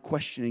line of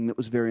questioning that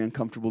was very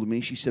uncomfortable to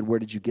me. She said, "Where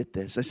did you get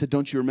this?" I said,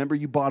 "Don't you remember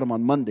you bought them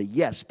on Monday?"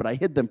 "Yes, but I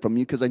hid them from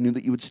you because I knew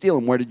that you would steal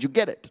them." "Where did you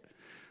get it?"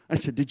 I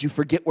said, "Did you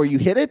forget where you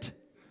hid it?"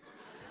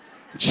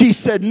 She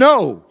said,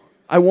 "No,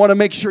 I want to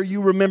make sure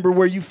you remember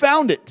where you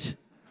found it."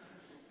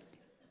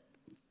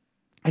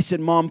 I said,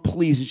 "Mom,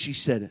 please." And she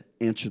said,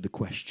 "Answer the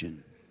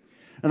question."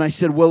 And I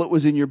said, "Well, it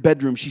was in your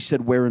bedroom." She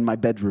said, "Where in my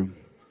bedroom?"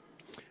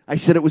 I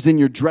said, "It was in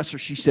your dresser."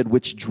 She said,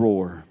 "Which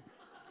drawer?"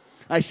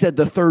 I said,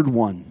 "The third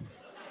one."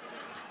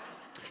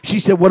 She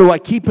said, "What do I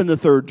keep in the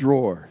third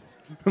drawer?"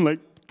 I'm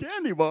like,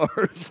 "Candy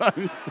bars."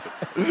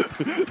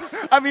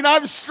 I mean,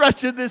 I'm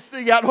stretching this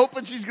thing out,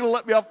 hoping she's going to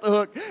let me off the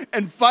hook.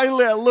 And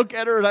finally, I look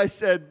at her and I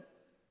said,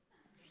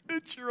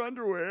 "It's your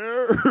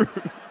underwear."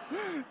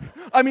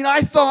 I mean,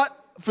 I thought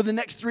for the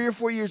next 3 or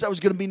 4 years I was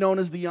going to be known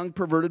as the young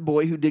perverted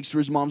boy who digs through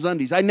his mom's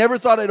undies. I never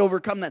thought I'd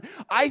overcome that.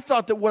 I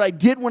thought that what I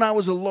did when I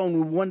was alone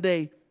would one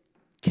day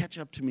catch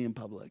up to me in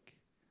public.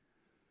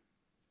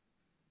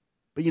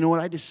 But you know what?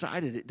 I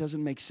decided it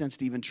doesn't make sense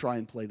to even try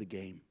and play the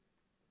game.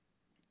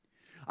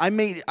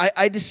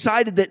 I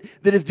decided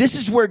that if this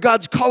is where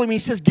God's calling me, He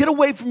says, get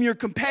away from your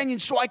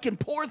companions so I can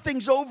pour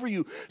things over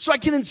you, so I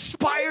can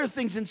inspire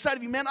things inside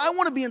of you. Man, I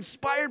want to be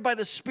inspired by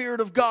the Spirit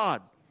of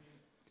God.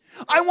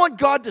 I want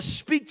God to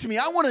speak to me.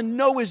 I want to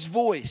know His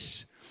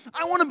voice.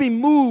 I want to be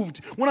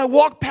moved. When I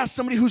walk past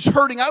somebody who's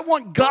hurting, I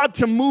want God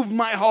to move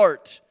my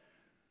heart.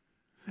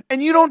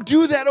 And you don't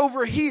do that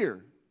over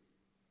here.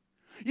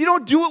 You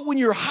don't do it when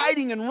you're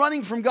hiding and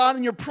running from God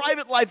and your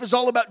private life is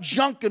all about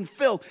junk and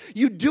filth.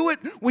 You do it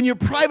when your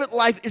private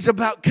life is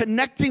about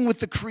connecting with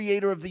the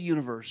Creator of the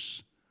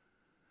universe.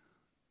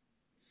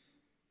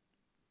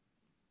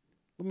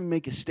 Let me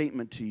make a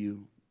statement to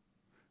you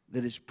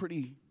that is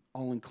pretty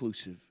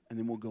all-inclusive, and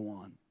then we'll go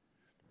on.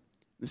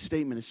 The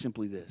statement is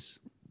simply this.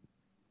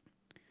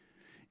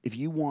 If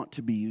you want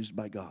to be used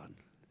by God,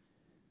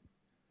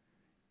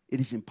 it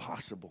is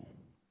impossible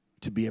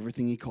to be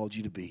everything He called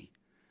you to be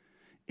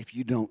if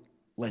you don't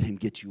let Him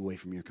get you away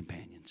from your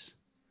companions.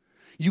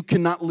 You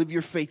cannot live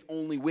your faith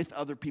only with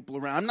other people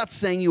around. I'm not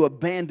saying you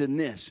abandon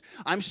this.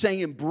 I'm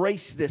saying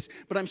embrace this.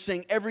 But I'm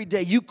saying every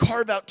day you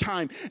carve out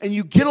time and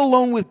you get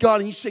alone with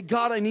God and you say,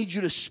 "God, I need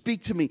you to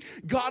speak to me.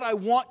 God, I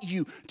want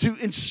you to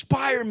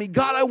inspire me.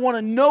 God, I want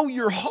to know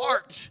your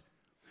heart.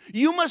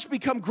 You must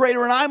become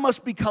greater and I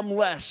must become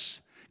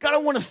less. God, I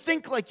want to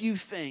think like you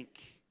think.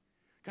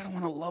 God, I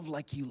want to love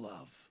like you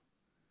love."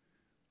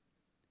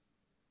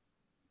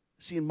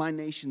 See, in my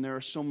nation, there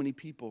are so many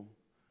people.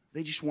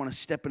 They just want to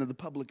step into the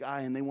public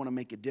eye and they want to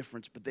make a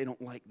difference, but they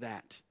don't like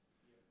that.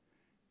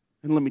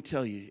 And let me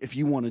tell you, if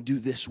you want to do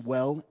this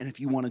well and if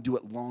you want to do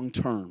it long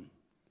term,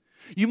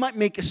 you might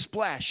make a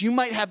splash. You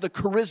might have the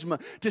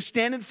charisma to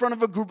stand in front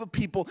of a group of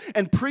people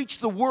and preach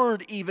the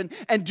word even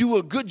and do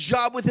a good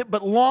job with it.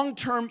 But long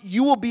term,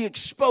 you will be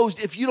exposed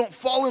if you don't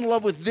fall in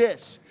love with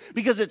this.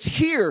 Because it's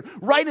here,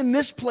 right in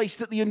this place,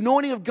 that the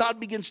anointing of God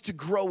begins to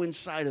grow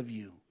inside of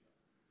you.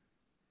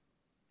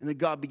 And that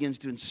God begins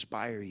to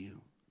inspire you.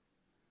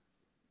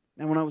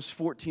 And when I was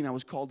 14, I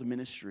was called to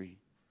ministry.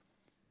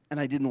 And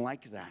I didn't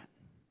like that.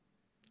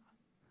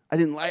 I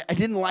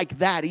didn't like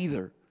that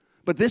either.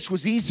 But this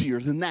was easier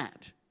than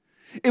that.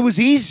 It was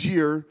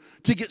easier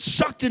to get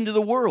sucked into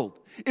the world.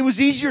 It was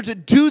easier to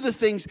do the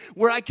things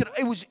where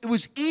it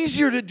was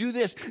easier to do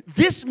this.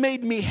 This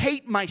made me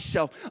hate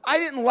myself. I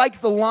didn't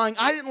like the lying.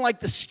 I didn't like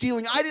the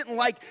stealing. I didn't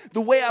like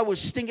the way I was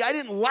stinking. I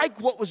didn't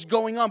like what was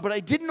going on, but I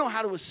didn't know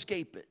how to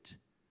escape it.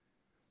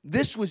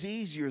 This was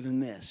easier than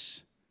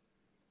this.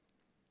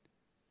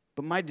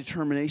 But my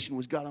determination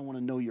was, God, I want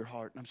to know your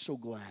heart. And I'm so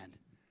glad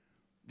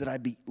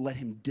that let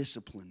him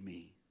discipline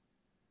me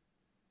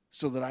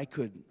so that I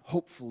could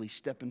hopefully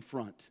step in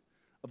front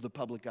of the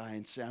public eye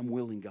and say, I'm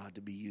willing, God,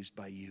 to be used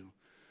by you.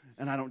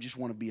 And I don't just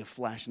want to be a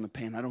flash in the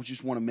pan. I don't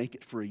just want to make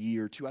it for a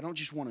year or two. I don't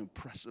just want to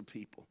impress the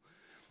people.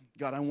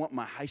 God, I want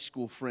my high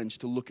school friends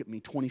to look at me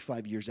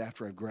 25 years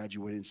after I've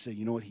graduated and say,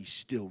 you know what, he's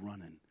still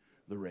running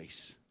the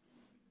race.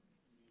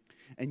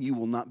 And you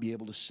will not be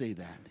able to say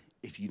that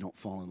if you don't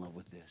fall in love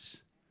with this.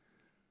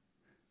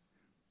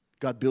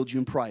 God builds you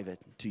in private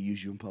to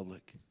use you in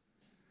public.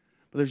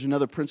 But there's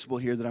another principle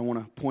here that I want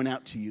to point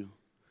out to you.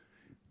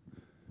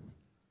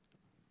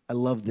 I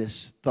love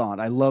this thought.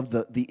 I love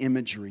the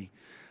imagery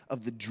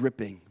of the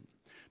dripping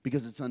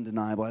because it's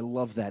undeniable. I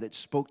love that. It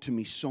spoke to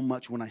me so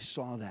much when I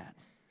saw that.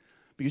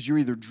 Because you're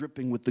either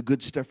dripping with the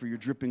good stuff or you're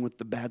dripping with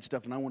the bad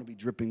stuff. And I want to be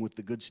dripping with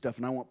the good stuff.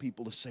 And I want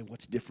people to say,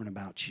 what's different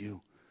about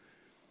you?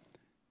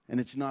 And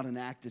it's not an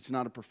act. It's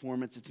not a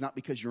performance. It's not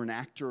because you're an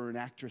actor or an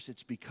actress.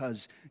 It's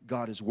because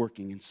God is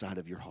working inside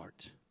of your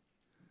heart.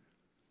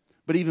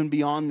 But even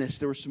beyond this,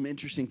 there were some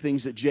interesting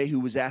things that Jehu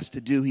was asked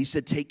to do. He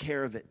said, take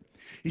care of it.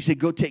 He said,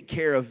 go take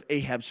care of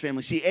Ahab's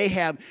family. See,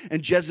 Ahab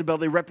and Jezebel,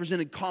 they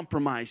represented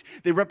compromise.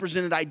 They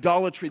represented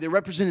idolatry. They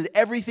represented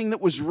everything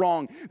that was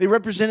wrong. They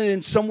represented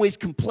in some ways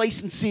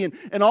complacency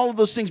and all of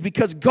those things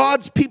because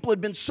God's people had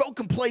been so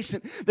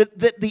complacent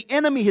that the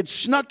enemy had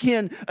snuck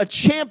in a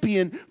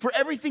champion for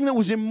everything that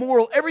was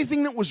immoral,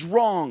 everything that was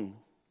wrong.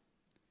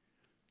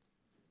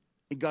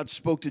 And God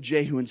spoke to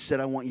Jehu and said,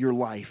 I want your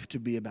life to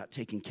be about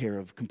taking care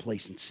of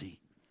complacency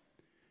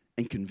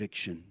and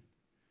conviction.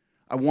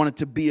 I want it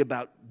to be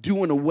about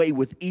doing away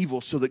with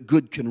evil so that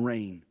good can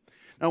reign.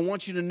 Now, I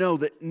want you to know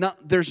that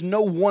there's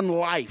no one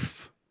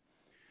life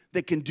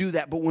that can do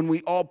that. But when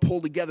we all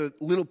pull together,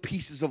 little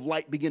pieces of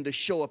light begin to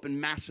show up in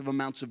massive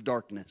amounts of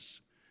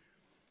darkness.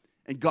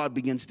 And God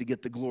begins to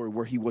get the glory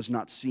where he was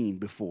not seen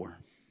before.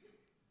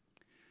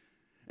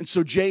 And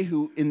so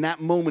Jehu, in that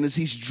moment, as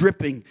he's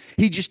dripping,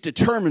 he just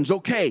determines,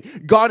 okay,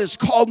 God has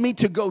called me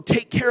to go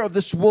take care of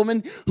this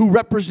woman who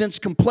represents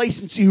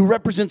complacency, who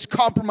represents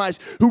compromise,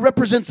 who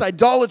represents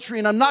idolatry,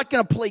 and I'm not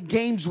going to play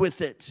games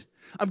with it.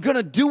 I'm going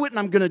to do it, and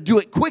I'm going to do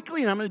it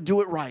quickly, and I'm going to do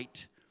it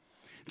right.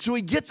 So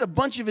he gets a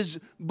bunch of his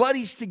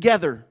buddies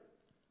together,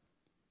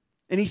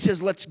 and he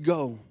says, let's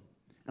go.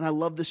 And I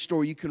love this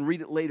story. You can read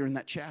it later in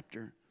that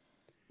chapter.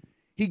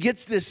 He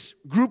gets this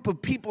group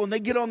of people and they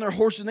get on their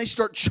horse and they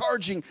start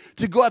charging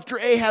to go after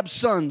Ahab's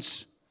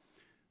sons,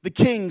 the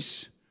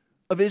kings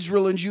of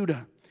Israel and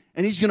Judah.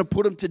 And he's going to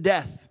put them to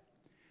death.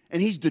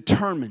 And he's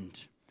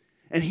determined.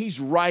 And he's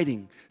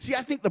riding. See,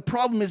 I think the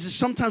problem is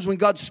sometimes when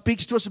God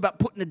speaks to us about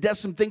putting to death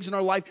some things in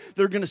our life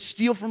that are going to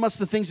steal from us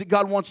the things that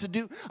God wants to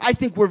do, I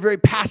think we're very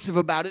passive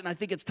about it. And I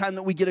think it's time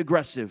that we get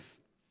aggressive.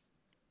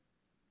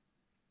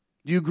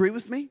 Do you agree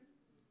with me?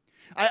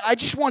 I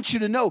just want you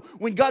to know,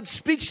 when God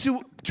speaks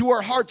to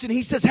our hearts and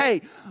he says,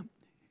 hey,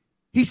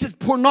 he says,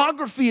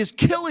 pornography is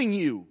killing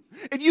you.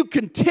 If you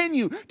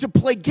continue to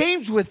play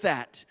games with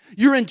that,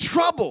 you're in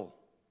trouble.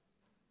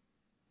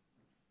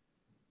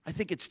 I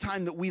think it's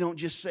time that we don't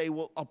just say,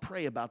 well, I'll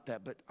pray about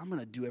that, but I'm going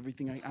to do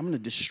everything. I'm going to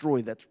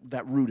destroy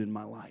that root in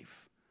my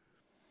life.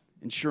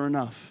 And sure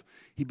enough,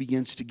 he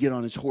begins to get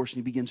on his horse and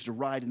he begins to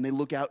ride. And they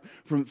look out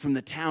from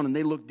the town and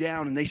they look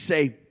down and they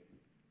say,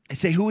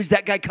 who is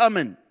that guy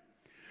coming?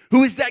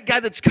 Who is that guy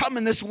that's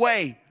coming this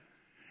way?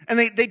 And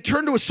they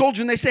turn to a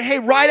soldier and they say, hey,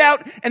 ride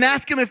out and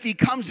ask him if he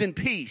comes in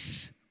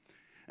peace.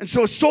 And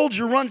so a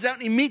soldier runs out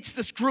and he meets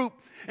this group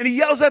and he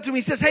yells out to him.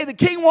 He says, hey, the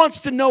king wants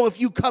to know if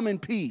you come in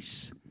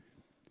peace.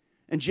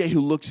 And Jehu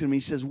looks at him and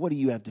he says, what do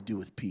you have to do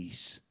with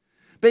peace?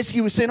 Basically,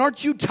 he was saying,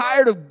 aren't you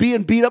tired of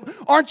being beat up?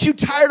 Aren't you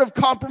tired of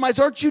compromise?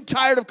 Aren't you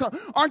tired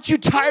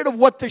of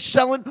what they're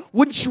selling?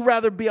 Wouldn't you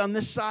rather be on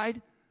this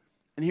side?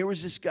 And here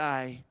was this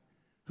guy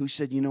who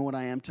said, you know what,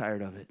 I am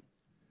tired of it.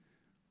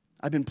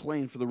 I've been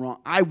playing for the wrong.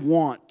 I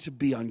want to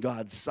be on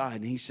God's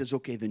side. And he says,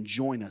 okay, then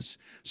join us.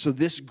 So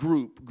this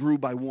group grew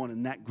by one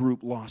and that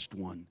group lost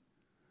one.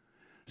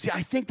 See,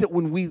 I think that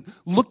when we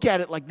look at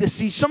it like this,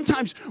 see,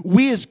 sometimes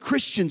we as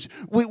Christians,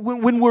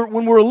 when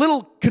we're a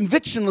little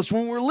convictionless,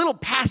 when we're a little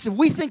passive,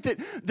 we think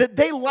that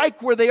they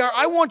like where they are.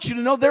 I want you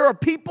to know there are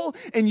people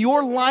in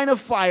your line of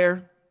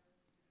fire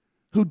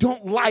who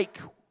don't like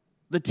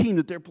the team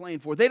that they're playing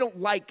for. They don't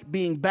like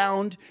being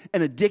bound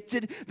and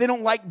addicted. They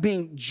don't like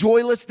being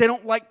joyless. They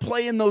don't like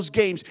playing those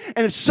games.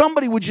 And if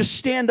somebody would just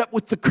stand up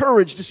with the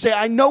courage to say,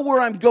 I know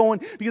where I'm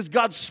going because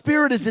God's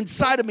Spirit is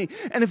inside of me.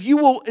 And if you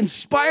will,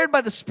 inspired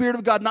by the Spirit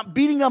of God, not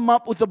beating them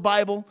up with the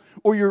Bible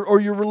or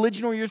your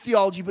religion or your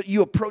theology, but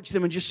you approach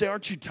them and just say,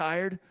 aren't you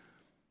tired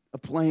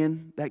of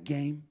playing that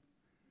game?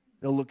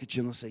 They'll look at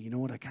you and they'll say, you know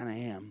what, I kind of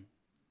am.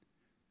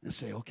 And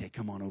say, okay,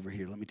 come on over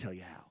here. Let me tell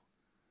you how.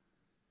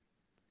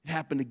 It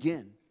happened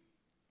again.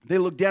 They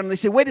look down and they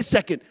say, wait a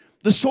second,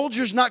 the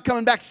soldier's not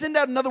coming back. Send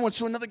out another one.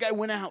 So another guy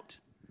went out.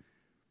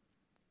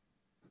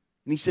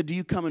 And he said, do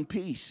you come in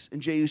peace?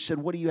 And Jehu said,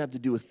 what do you have to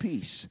do with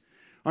peace?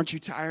 Aren't you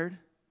tired?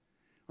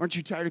 Aren't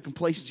you tired of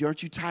complacency?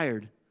 Aren't you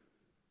tired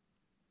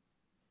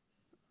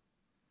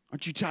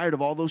Aren't you tired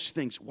of all those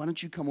things? Why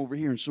don't you come over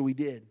here? And so we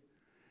did.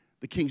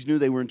 The kings knew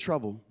they were in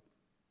trouble.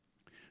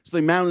 So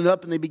they mounted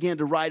up and they began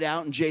to ride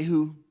out, and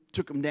Jehu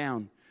took them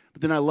down.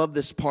 But then I love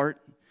this part.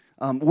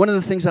 One of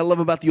the things I love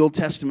about the Old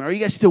Testament, are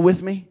you guys still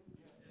with me?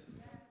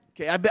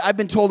 Okay, I've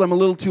been told I'm a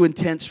little too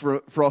intense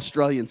for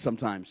Australians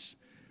sometimes.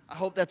 I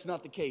hope that's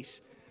not the case.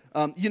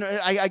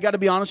 I got to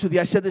be honest with you.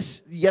 I said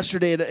this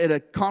yesterday at a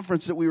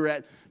conference that we were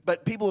at.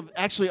 But people have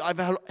actually, I've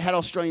had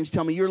Australians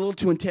tell me, you're a little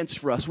too intense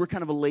for us. We're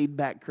kind of a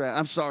laid-back crowd.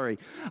 I'm sorry.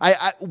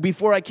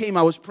 Before I came,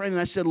 I was praying,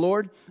 and I said,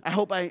 Lord, I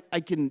hope I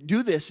can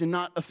do this and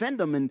not offend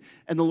them. And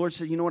the Lord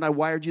said, you know what? I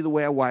wired you the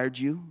way I wired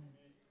you.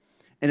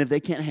 And if they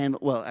can't handle,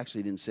 well, actually,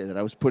 he didn't say that.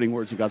 I was putting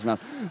words in God's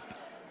mouth.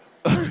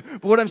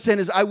 But what I'm saying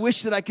is, I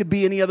wish that I could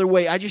be any other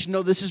way. I just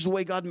know this is the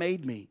way God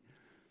made me.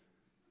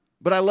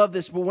 But I love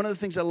this. But one of the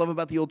things I love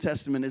about the Old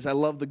Testament is I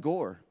love the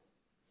gore.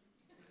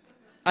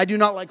 I do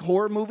not like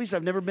horror movies.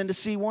 I've never been to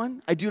see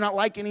one. I do not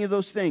like any of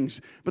those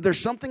things. But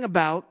there's something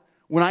about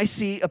when I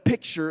see a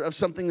picture of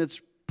something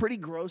that's pretty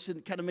gross and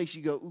it kind of makes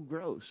you go, ooh,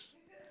 gross.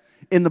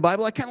 In the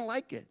Bible, I kind of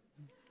like it.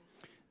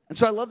 And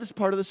so I love this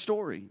part of the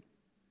story.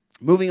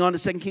 Moving on to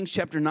 2 Kings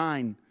chapter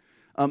 9.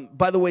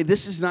 By the way,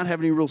 this does not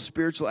have any real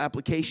spiritual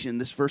application,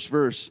 this first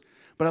verse.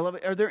 But I love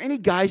it. Are there any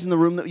guys in the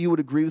room that you would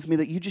agree with me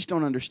that you just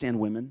don't understand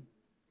women?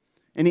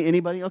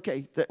 Anybody?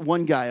 Okay,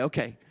 one guy,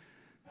 okay.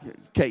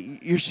 Okay,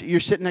 you're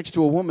sitting next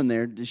to a woman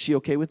there. Is she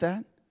okay with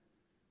that?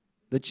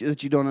 That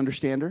you don't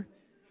understand her?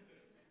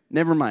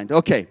 Never mind.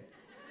 Okay.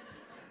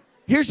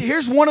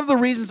 Here's one of the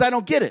reasons I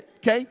don't get it,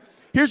 okay?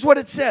 Here's what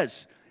it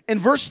says. In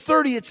verse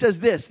 30, it says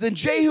this. Then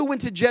Jehu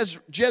went to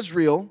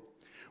Jezreel.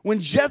 When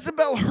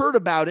Jezebel heard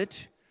about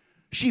it,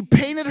 she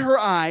painted her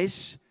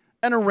eyes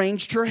and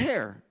arranged her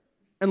hair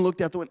and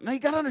looked out the window. Now, you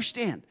got to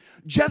understand,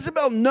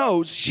 Jezebel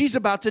knows she's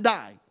about to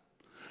die.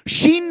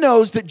 She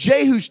knows that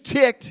Jehu's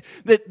ticked,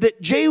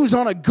 that Jehu's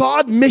on a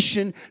God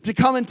mission to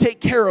come and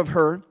take care of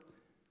her.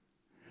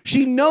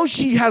 She knows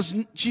she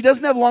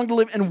doesn't have long to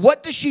live. And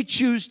what does she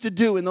choose to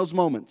do in those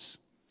moments?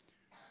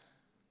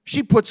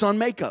 She puts on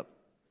makeup.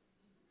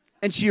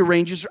 And she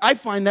arranges her. I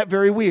find that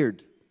very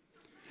weird.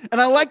 And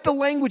I like the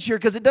language here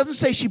because it doesn't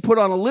say she put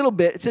on a little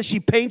bit. It says she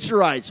paints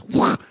her eyes.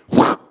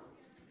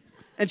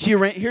 And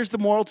here's the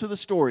moral to the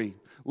story.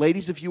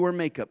 Ladies, if you wear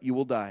makeup, you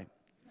will die.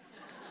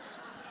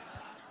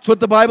 It's what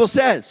the Bible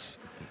says.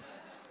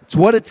 It's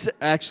what it's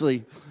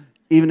actually,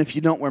 even if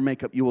you don't wear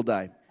makeup, you will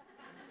die.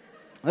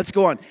 Let's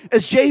go on.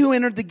 As Jehu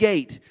entered the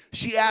gate,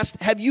 she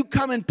asked, have you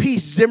come in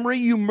peace, Zimri,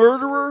 you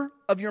murderer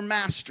of your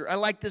master? I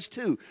like this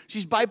too.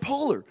 She's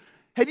bipolar.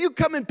 Have you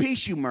come in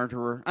peace, you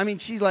murderer? I mean,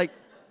 she's like,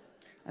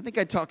 I think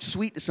I talked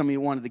sweet to somebody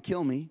who wanted to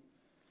kill me.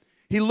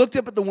 He looked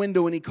up at the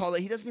window and he called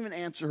it. He doesn't even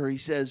answer her. He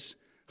says,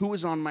 who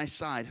is on my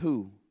side?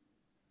 Who?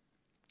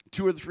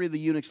 2 or 3 of the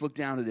eunuchs looked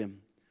down at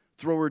him.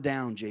 Throw her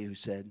down, Jehu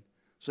said.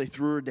 So they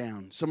threw her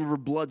down. Some of her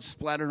blood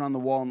splattered on the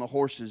wall and the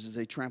horses as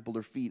they trampled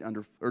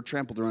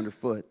her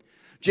underfoot.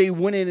 Jehu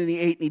went in and he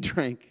ate and he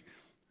drank.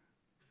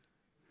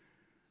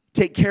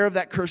 Take care of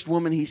that cursed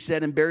woman, he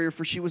said, and bury her,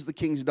 for she was the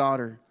king's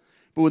daughter.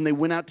 But when they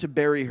went out to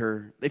bury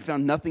her, they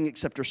found nothing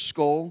except her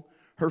skull,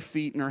 her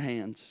feet, and her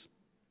hands.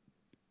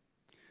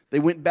 They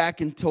went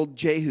back and told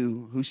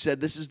Jehu, who said,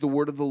 this is the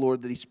word of the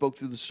Lord that he spoke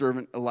through the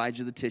servant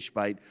Elijah the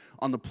Tishbite.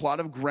 On the plot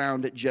of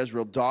ground at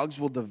Jezreel,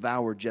 dogs will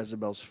devour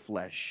Jezebel's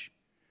flesh.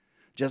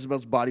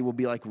 Jezebel's body will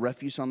be like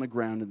refuse on the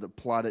ground in the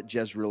plot at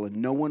Jezreel, and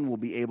no one will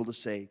be able to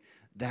say,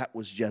 that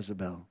was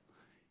Jezebel.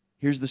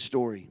 Here's the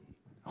story.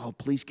 Oh,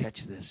 please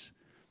catch this.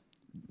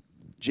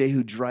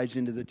 Jehu drives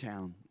into the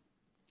town.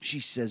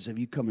 She says, have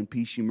you come in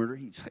peace, you murderer?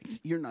 He's like,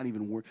 you're not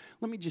even worth.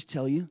 Let me just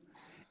tell you,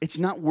 it's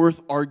not worth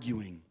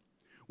arguing.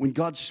 When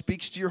God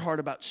speaks to your heart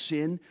about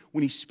sin,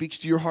 when he speaks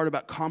to your heart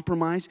about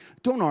compromise,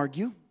 don't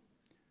argue.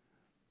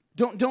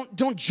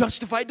 Don't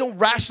justify it. Don't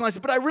rationalize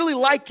it. But I really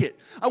like it.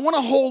 I want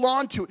to hold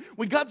on to it.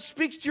 When God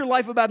speaks to your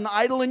life about an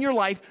idol in your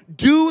life,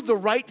 do the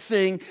right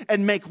thing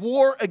and make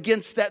war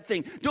against that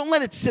thing. Don't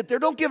let it sit there.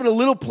 Don't give it a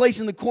little place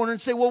in the corner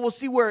and say, well, we'll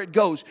see where it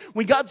goes.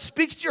 When God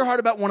speaks to your heart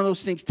about one of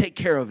those things, take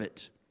care of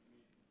it.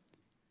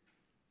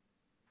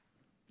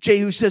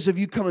 Jehu says, have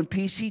you come in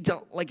peace? He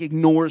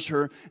ignores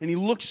her and he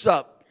looks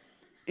up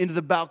into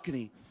the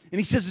balcony. And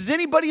he says, is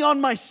anybody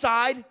on my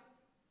side?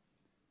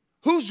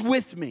 Who's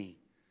with me?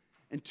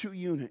 And 2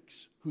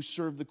 eunuchs who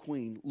served the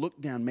queen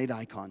looked down, made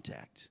eye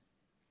contact.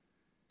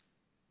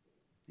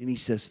 And he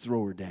says,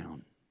 throw her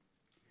down.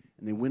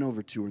 And they went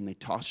over to her and they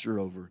tossed her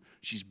over.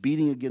 She's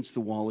beating against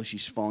the wall as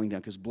she's falling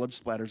down because blood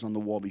splatters on the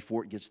wall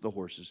before it gets to the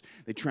horses.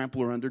 They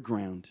trample her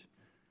underground.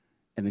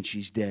 And then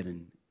she's dead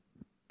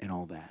and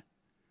all that.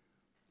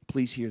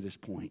 Please hear this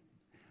point.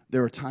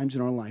 There are times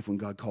in our life when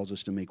God calls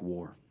us to make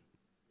war.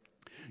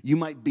 You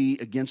might be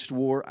against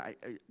war.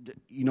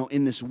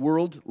 In this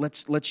world,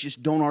 let's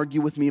just don't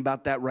argue with me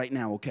about that right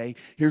now, okay?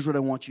 Here's what I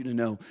want you to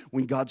know.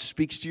 When God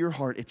speaks to your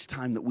heart, it's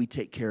time that we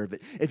take care of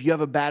it. If you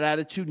have a bad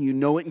attitude and you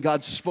know it and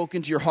God's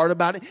spoken to your heart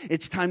about it,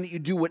 it's time that you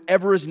do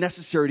whatever is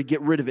necessary to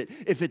get rid of it.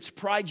 If it's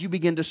pride, you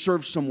begin to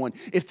serve someone.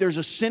 If there's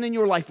a sin in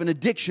your life, an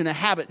addiction, a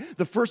habit,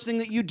 the first thing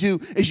that you do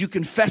is you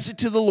confess it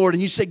to the Lord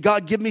and you say,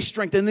 God, give me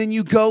strength. And then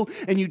you go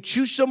and you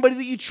choose somebody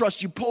that you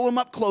trust. You pull them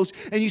up close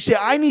and you say,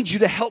 I need you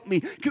to help me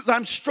because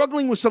I'm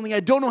struggling with something. I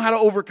don't know how to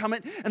overcome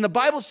it. And the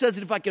Bible says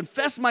that if I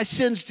confess my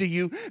sins to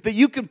you, that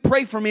you can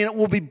pray for me and it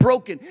will be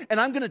broken. And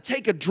I'm going to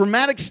take a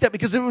dramatic step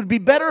because it would be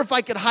better if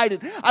I could hide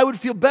it. I would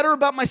feel better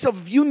about myself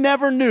if you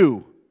never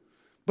knew.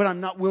 But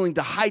I'm not willing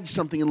to hide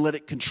something and let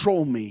it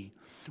control me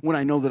when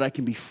I know that I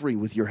can be free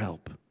with your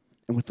help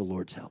and with the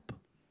Lord's help.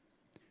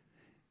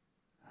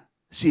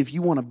 See, if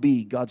you want to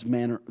be God's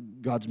man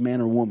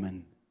or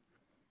woman,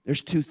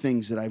 there's two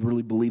things that I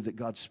really believe that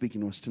God's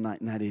speaking to us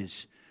tonight, and that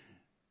is,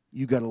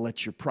 you got to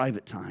let your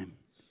private time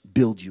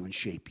build you and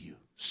shape you,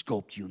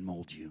 sculpt you and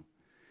mold you.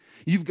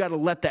 You've got to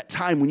let that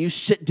time when you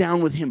sit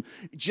down with Him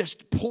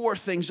just pour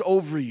things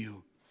over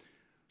you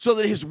so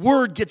that His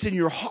Word gets in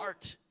your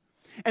heart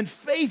and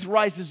faith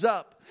rises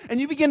up and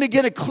you begin to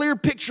get a clear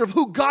picture of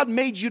who God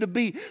made you to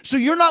be. So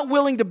you're not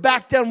willing to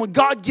back down when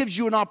God gives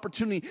you an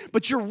opportunity,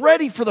 but you're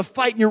ready for the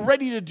fight and you're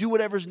ready to do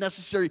whatever's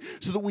necessary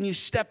so that when you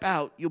step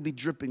out, you'll be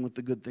dripping with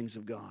the good things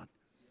of God.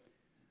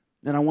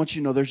 And I want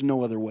you to know there's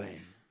no other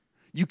way.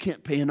 You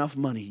can't pay enough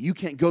money. You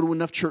can't go to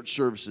enough church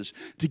services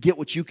to get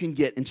what you can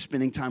get in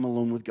spending time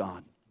alone with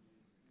God.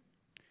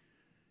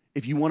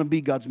 If you want to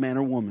be God's man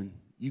or woman,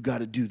 you got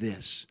to do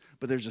this.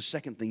 But there's a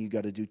second thing you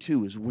got to do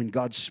too, is when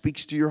God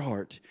speaks to your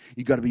heart,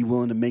 you got to be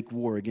willing to make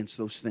war against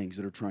those things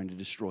that are trying to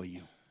destroy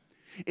you.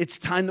 It's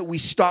time that we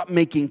stop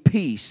making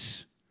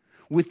peace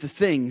with the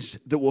things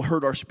that will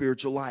hurt our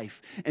spiritual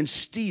life and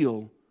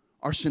steal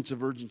our sense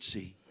of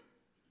urgency.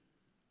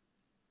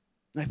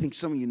 And I think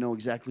some of you know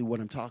exactly what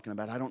I'm talking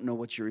about. I don't know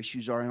what your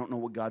issues are. I don't know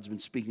what God's been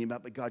speaking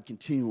about, but God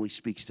continually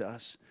speaks to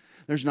us.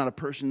 There's not a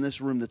person in this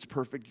room that's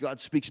perfect.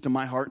 God speaks to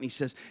my heart and He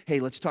says,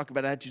 hey, let's talk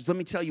about attitudes. Let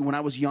me tell you, when I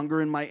was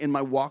younger in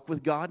my walk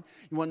with God,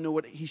 you want to know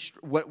what He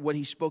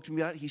spoke to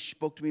me about? He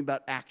spoke to me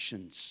about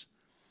actions.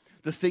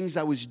 The things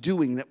I was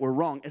doing that were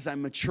wrong. As I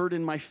matured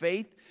in my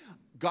faith,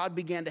 God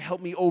began to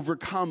help me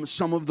overcome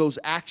some of those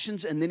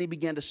actions, and then He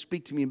began to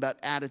speak to me about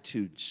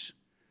attitudes.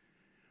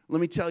 Let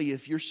me tell you,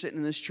 if you're sitting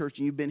in this church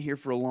and you've been here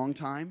for a long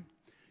time,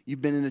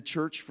 you've been in a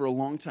church for a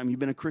long time, you've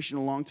been a Christian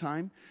a long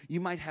time, you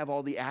might have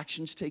all the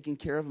actions taken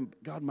care of, and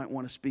God might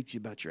want to speak to you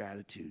about your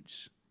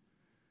attitudes.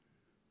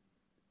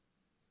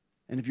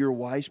 And if you're a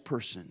wise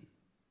person,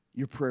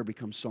 your prayer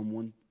becomes Psalm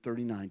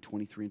 139,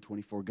 23, and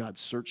 24. God,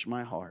 search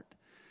my heart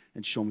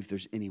and show me if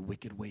there's any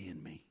wicked way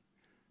in me.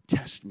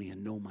 Test me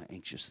and know my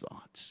anxious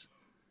thoughts.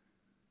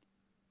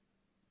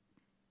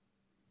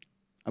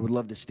 I would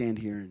love to stand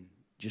here and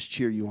just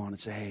cheer you on and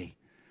say, hey,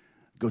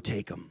 go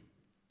take them.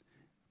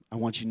 I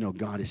want you to know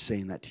God is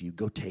saying that to you.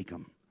 Go take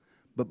them.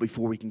 But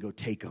before we can go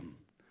take them,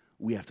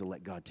 we have to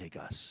let God take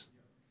us.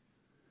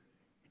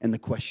 And the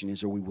question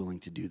is, are we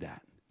willing to do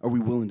that? Are we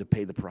willing to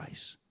pay the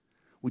price?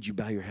 Would you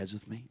bow your heads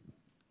with me?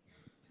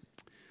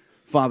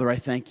 Father, I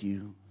thank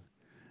you,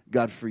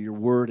 God, for your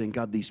word and,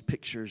 God, these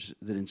pictures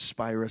that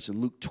inspire us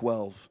in Luke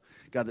 12.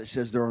 God, that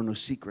says there are no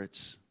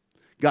secrets.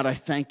 God, I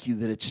thank you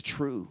that it's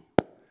true.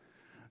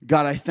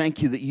 God, I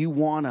thank you that you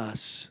want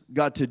us,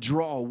 God, to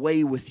draw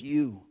away with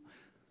you.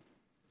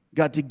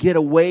 God, to get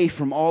away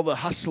from all the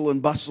hustle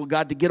and bustle.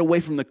 God, to get away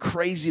from the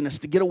craziness,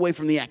 to get away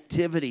from the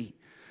activity.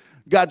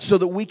 God, so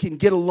that we can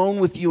get alone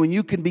with you and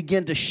you can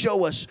begin to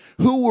show us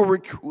who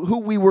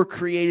we were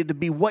created to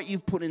be, what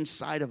you've put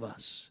inside of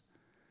us.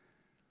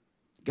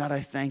 God,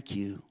 I thank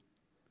you.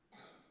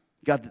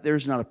 God, that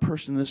there's not a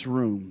person in this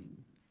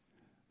room,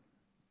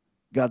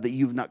 God, that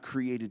you've not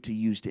created to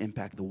use to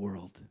impact the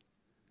world.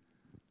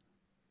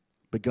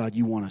 But God,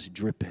 you want us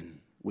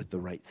dripping with the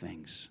right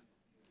things.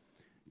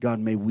 God,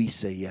 may we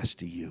say yes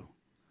to you.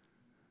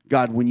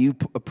 God, when you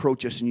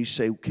approach us and you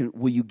say,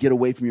 will you get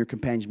away from your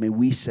companions? May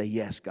we say,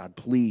 yes, God,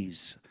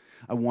 please.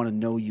 I want to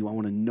know you. I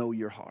want to know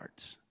your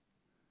heart.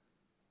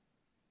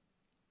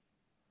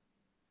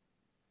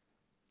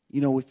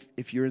 You know,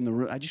 if you're in the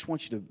room, I just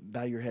want you to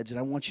bow your heads and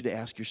I want you to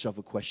ask yourself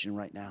a question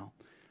right now.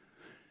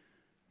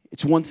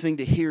 It's one thing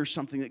to hear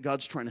something that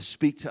God's trying to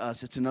speak to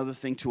us. It's another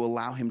thing to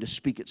allow Him to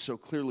speak it so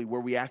clearly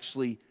where we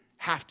actually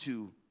have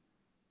to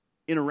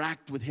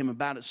interact with Him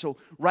about it. So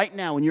right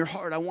now in your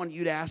heart, I want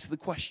you to ask the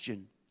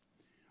question,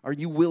 are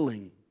you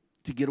willing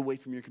to get away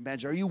from your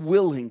companions? Are you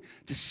willing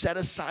to set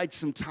aside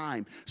some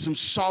time, some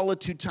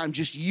solitude time,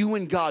 just you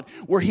and God,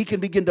 where He can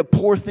begin to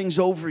pour things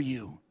over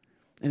you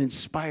and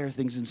inspire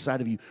things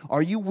inside of you?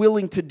 Are you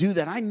willing to do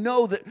that? I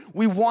know that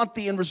we want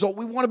the end result.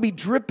 We want to be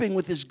dripping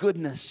with His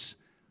goodness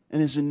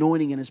and His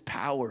anointing and His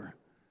power.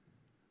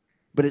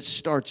 But it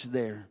starts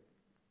there.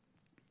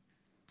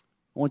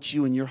 I want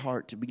you in your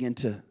heart to begin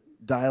to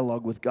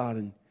dialogue with God,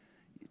 and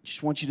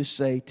just want you to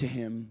say to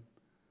Him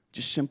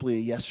just simply a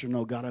yes or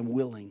no. God, I'm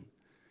willing.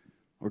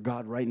 Or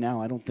God, right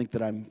now, I don't think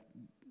that I'm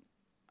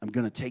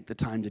going to take the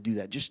time to do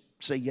that. Just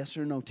say yes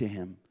or no to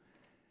Him.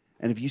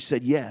 And if you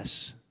said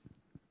yes,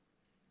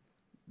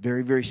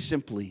 very, very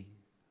simply,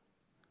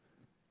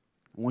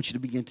 I want you to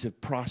begin to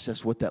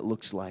process what that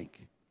looks like,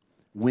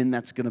 when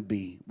that's going to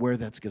be, where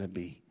that's going to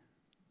be.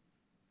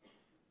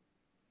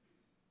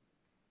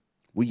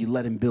 Will you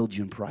let Him build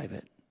you in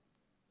private?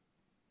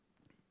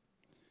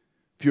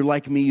 If you're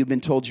like me, you've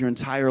been told your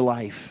entire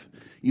life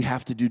you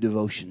have to do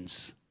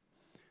devotions.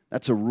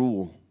 That's a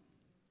rule.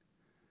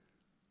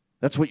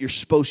 That's what you're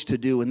supposed to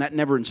do, and that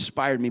never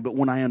inspired me. But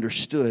when I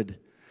understood,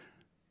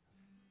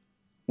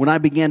 when I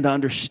began to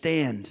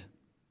understand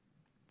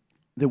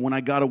that when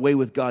I got away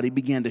with God, He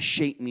began to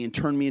shape me and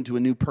turn me into a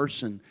new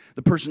person,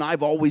 the person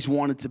I've always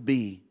wanted to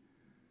be,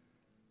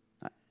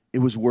 it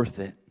was worth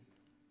it.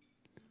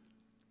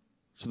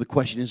 So the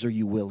question is, are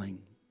you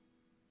willing?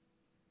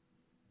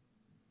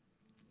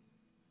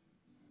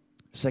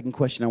 Second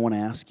question I want to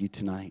ask you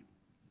tonight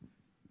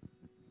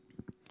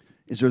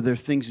is, are there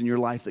things in your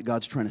life that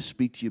God's trying to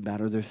speak to you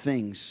about? Are there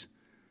things,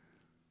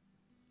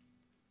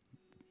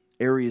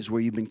 areas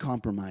where you've been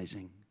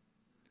compromising?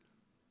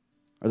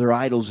 Are there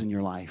idols in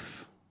your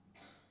life?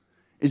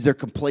 Is there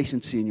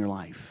complacency in your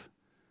life?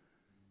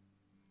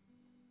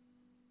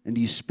 And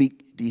do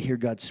you hear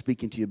God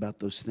speaking to you about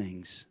those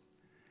things?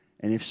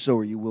 And if so,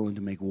 are you willing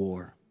to make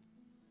war?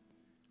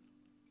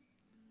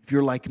 If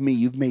you're like me,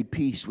 you've made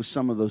peace with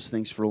some of those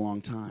things for a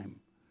long time.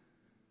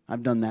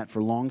 I've done that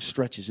for long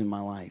stretches in my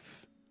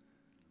life.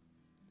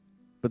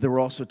 But there were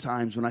also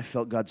times when I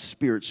felt God's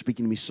Spirit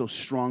speaking to me so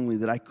strongly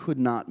that I could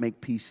not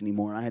make peace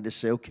anymore. And I had to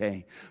say,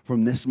 okay,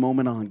 from this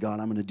moment on, God,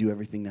 I'm going to do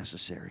everything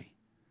necessary.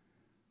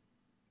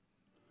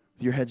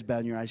 With your heads bowed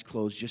and your eyes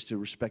closed, just to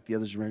respect the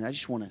others around you, I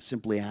just want to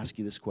simply ask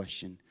you this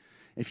question.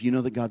 If you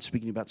know that God's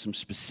speaking about some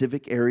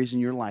specific areas in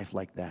your life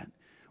like that,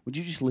 would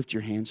you just lift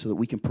your hand so that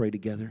we can pray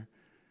together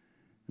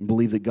and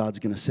believe that God's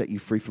going to set you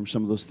free from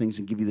some of those things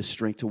and give you the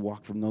strength to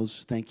walk from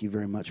those? Thank you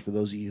very much for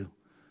those of you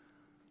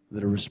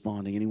that are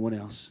responding. Anyone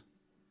else?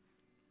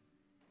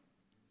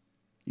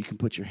 You can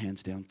put your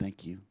hands down.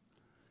 Thank you.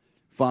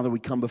 Father, we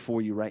come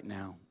before you right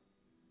now.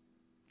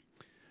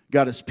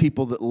 God, as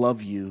people that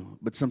love you,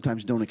 but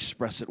sometimes don't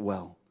express it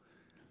well.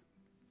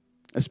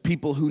 As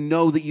people who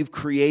know that you've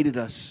created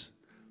us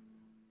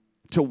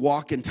to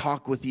walk and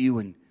talk with you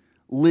and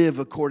live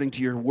according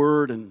to your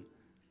word and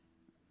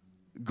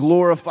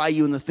glorify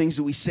you in the things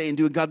that we say and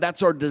do. And God,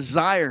 that's our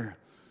desire.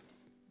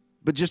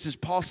 But just as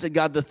Paul said,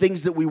 God, the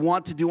things that we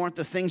want to do aren't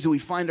the things that we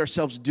find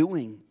ourselves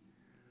doing.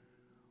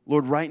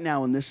 Lord, right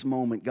now in this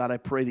moment, God, I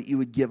pray that you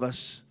would give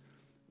us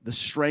the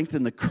strength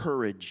and the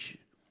courage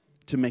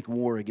to make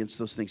war against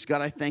those things.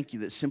 God, I thank you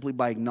that simply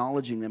by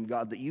acknowledging them,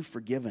 God, that you've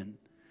forgiven.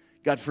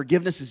 God,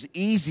 forgiveness is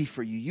easy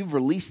for you. You've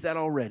released that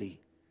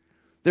already.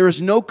 There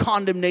is no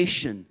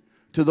condemnation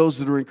to those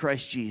that are in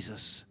Christ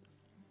Jesus.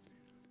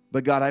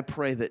 But God, I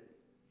pray that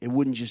it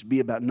wouldn't just be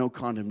about no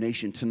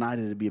condemnation. Tonight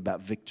it would be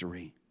about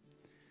victory.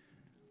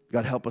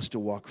 God, help us to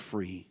walk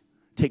free.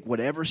 Take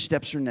whatever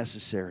steps are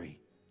necessary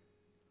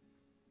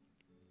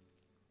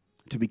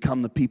to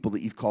become the people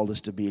that you've called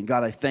us to be. And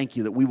God, I thank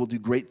you that we will do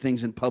great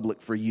things in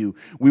public for you.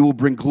 We will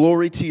bring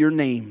glory to your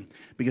name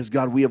because,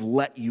 God, we have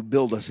let you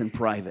build us in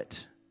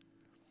private.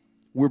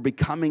 We're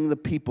becoming the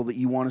people that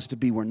you want us to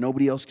be where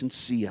nobody else can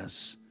see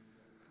us.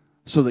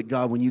 So that,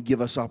 God, when you give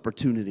us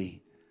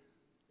opportunity,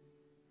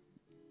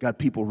 God,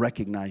 people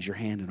recognize your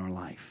hand in our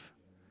life,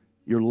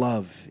 your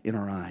love in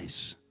our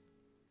eyes,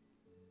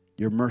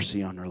 your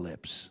mercy on our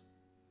lips.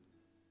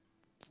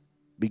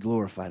 Be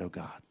glorified, O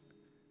God,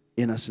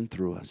 in us and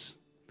through us.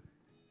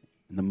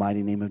 In the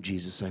mighty name of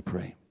Jesus, I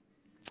pray.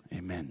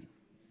 Amen.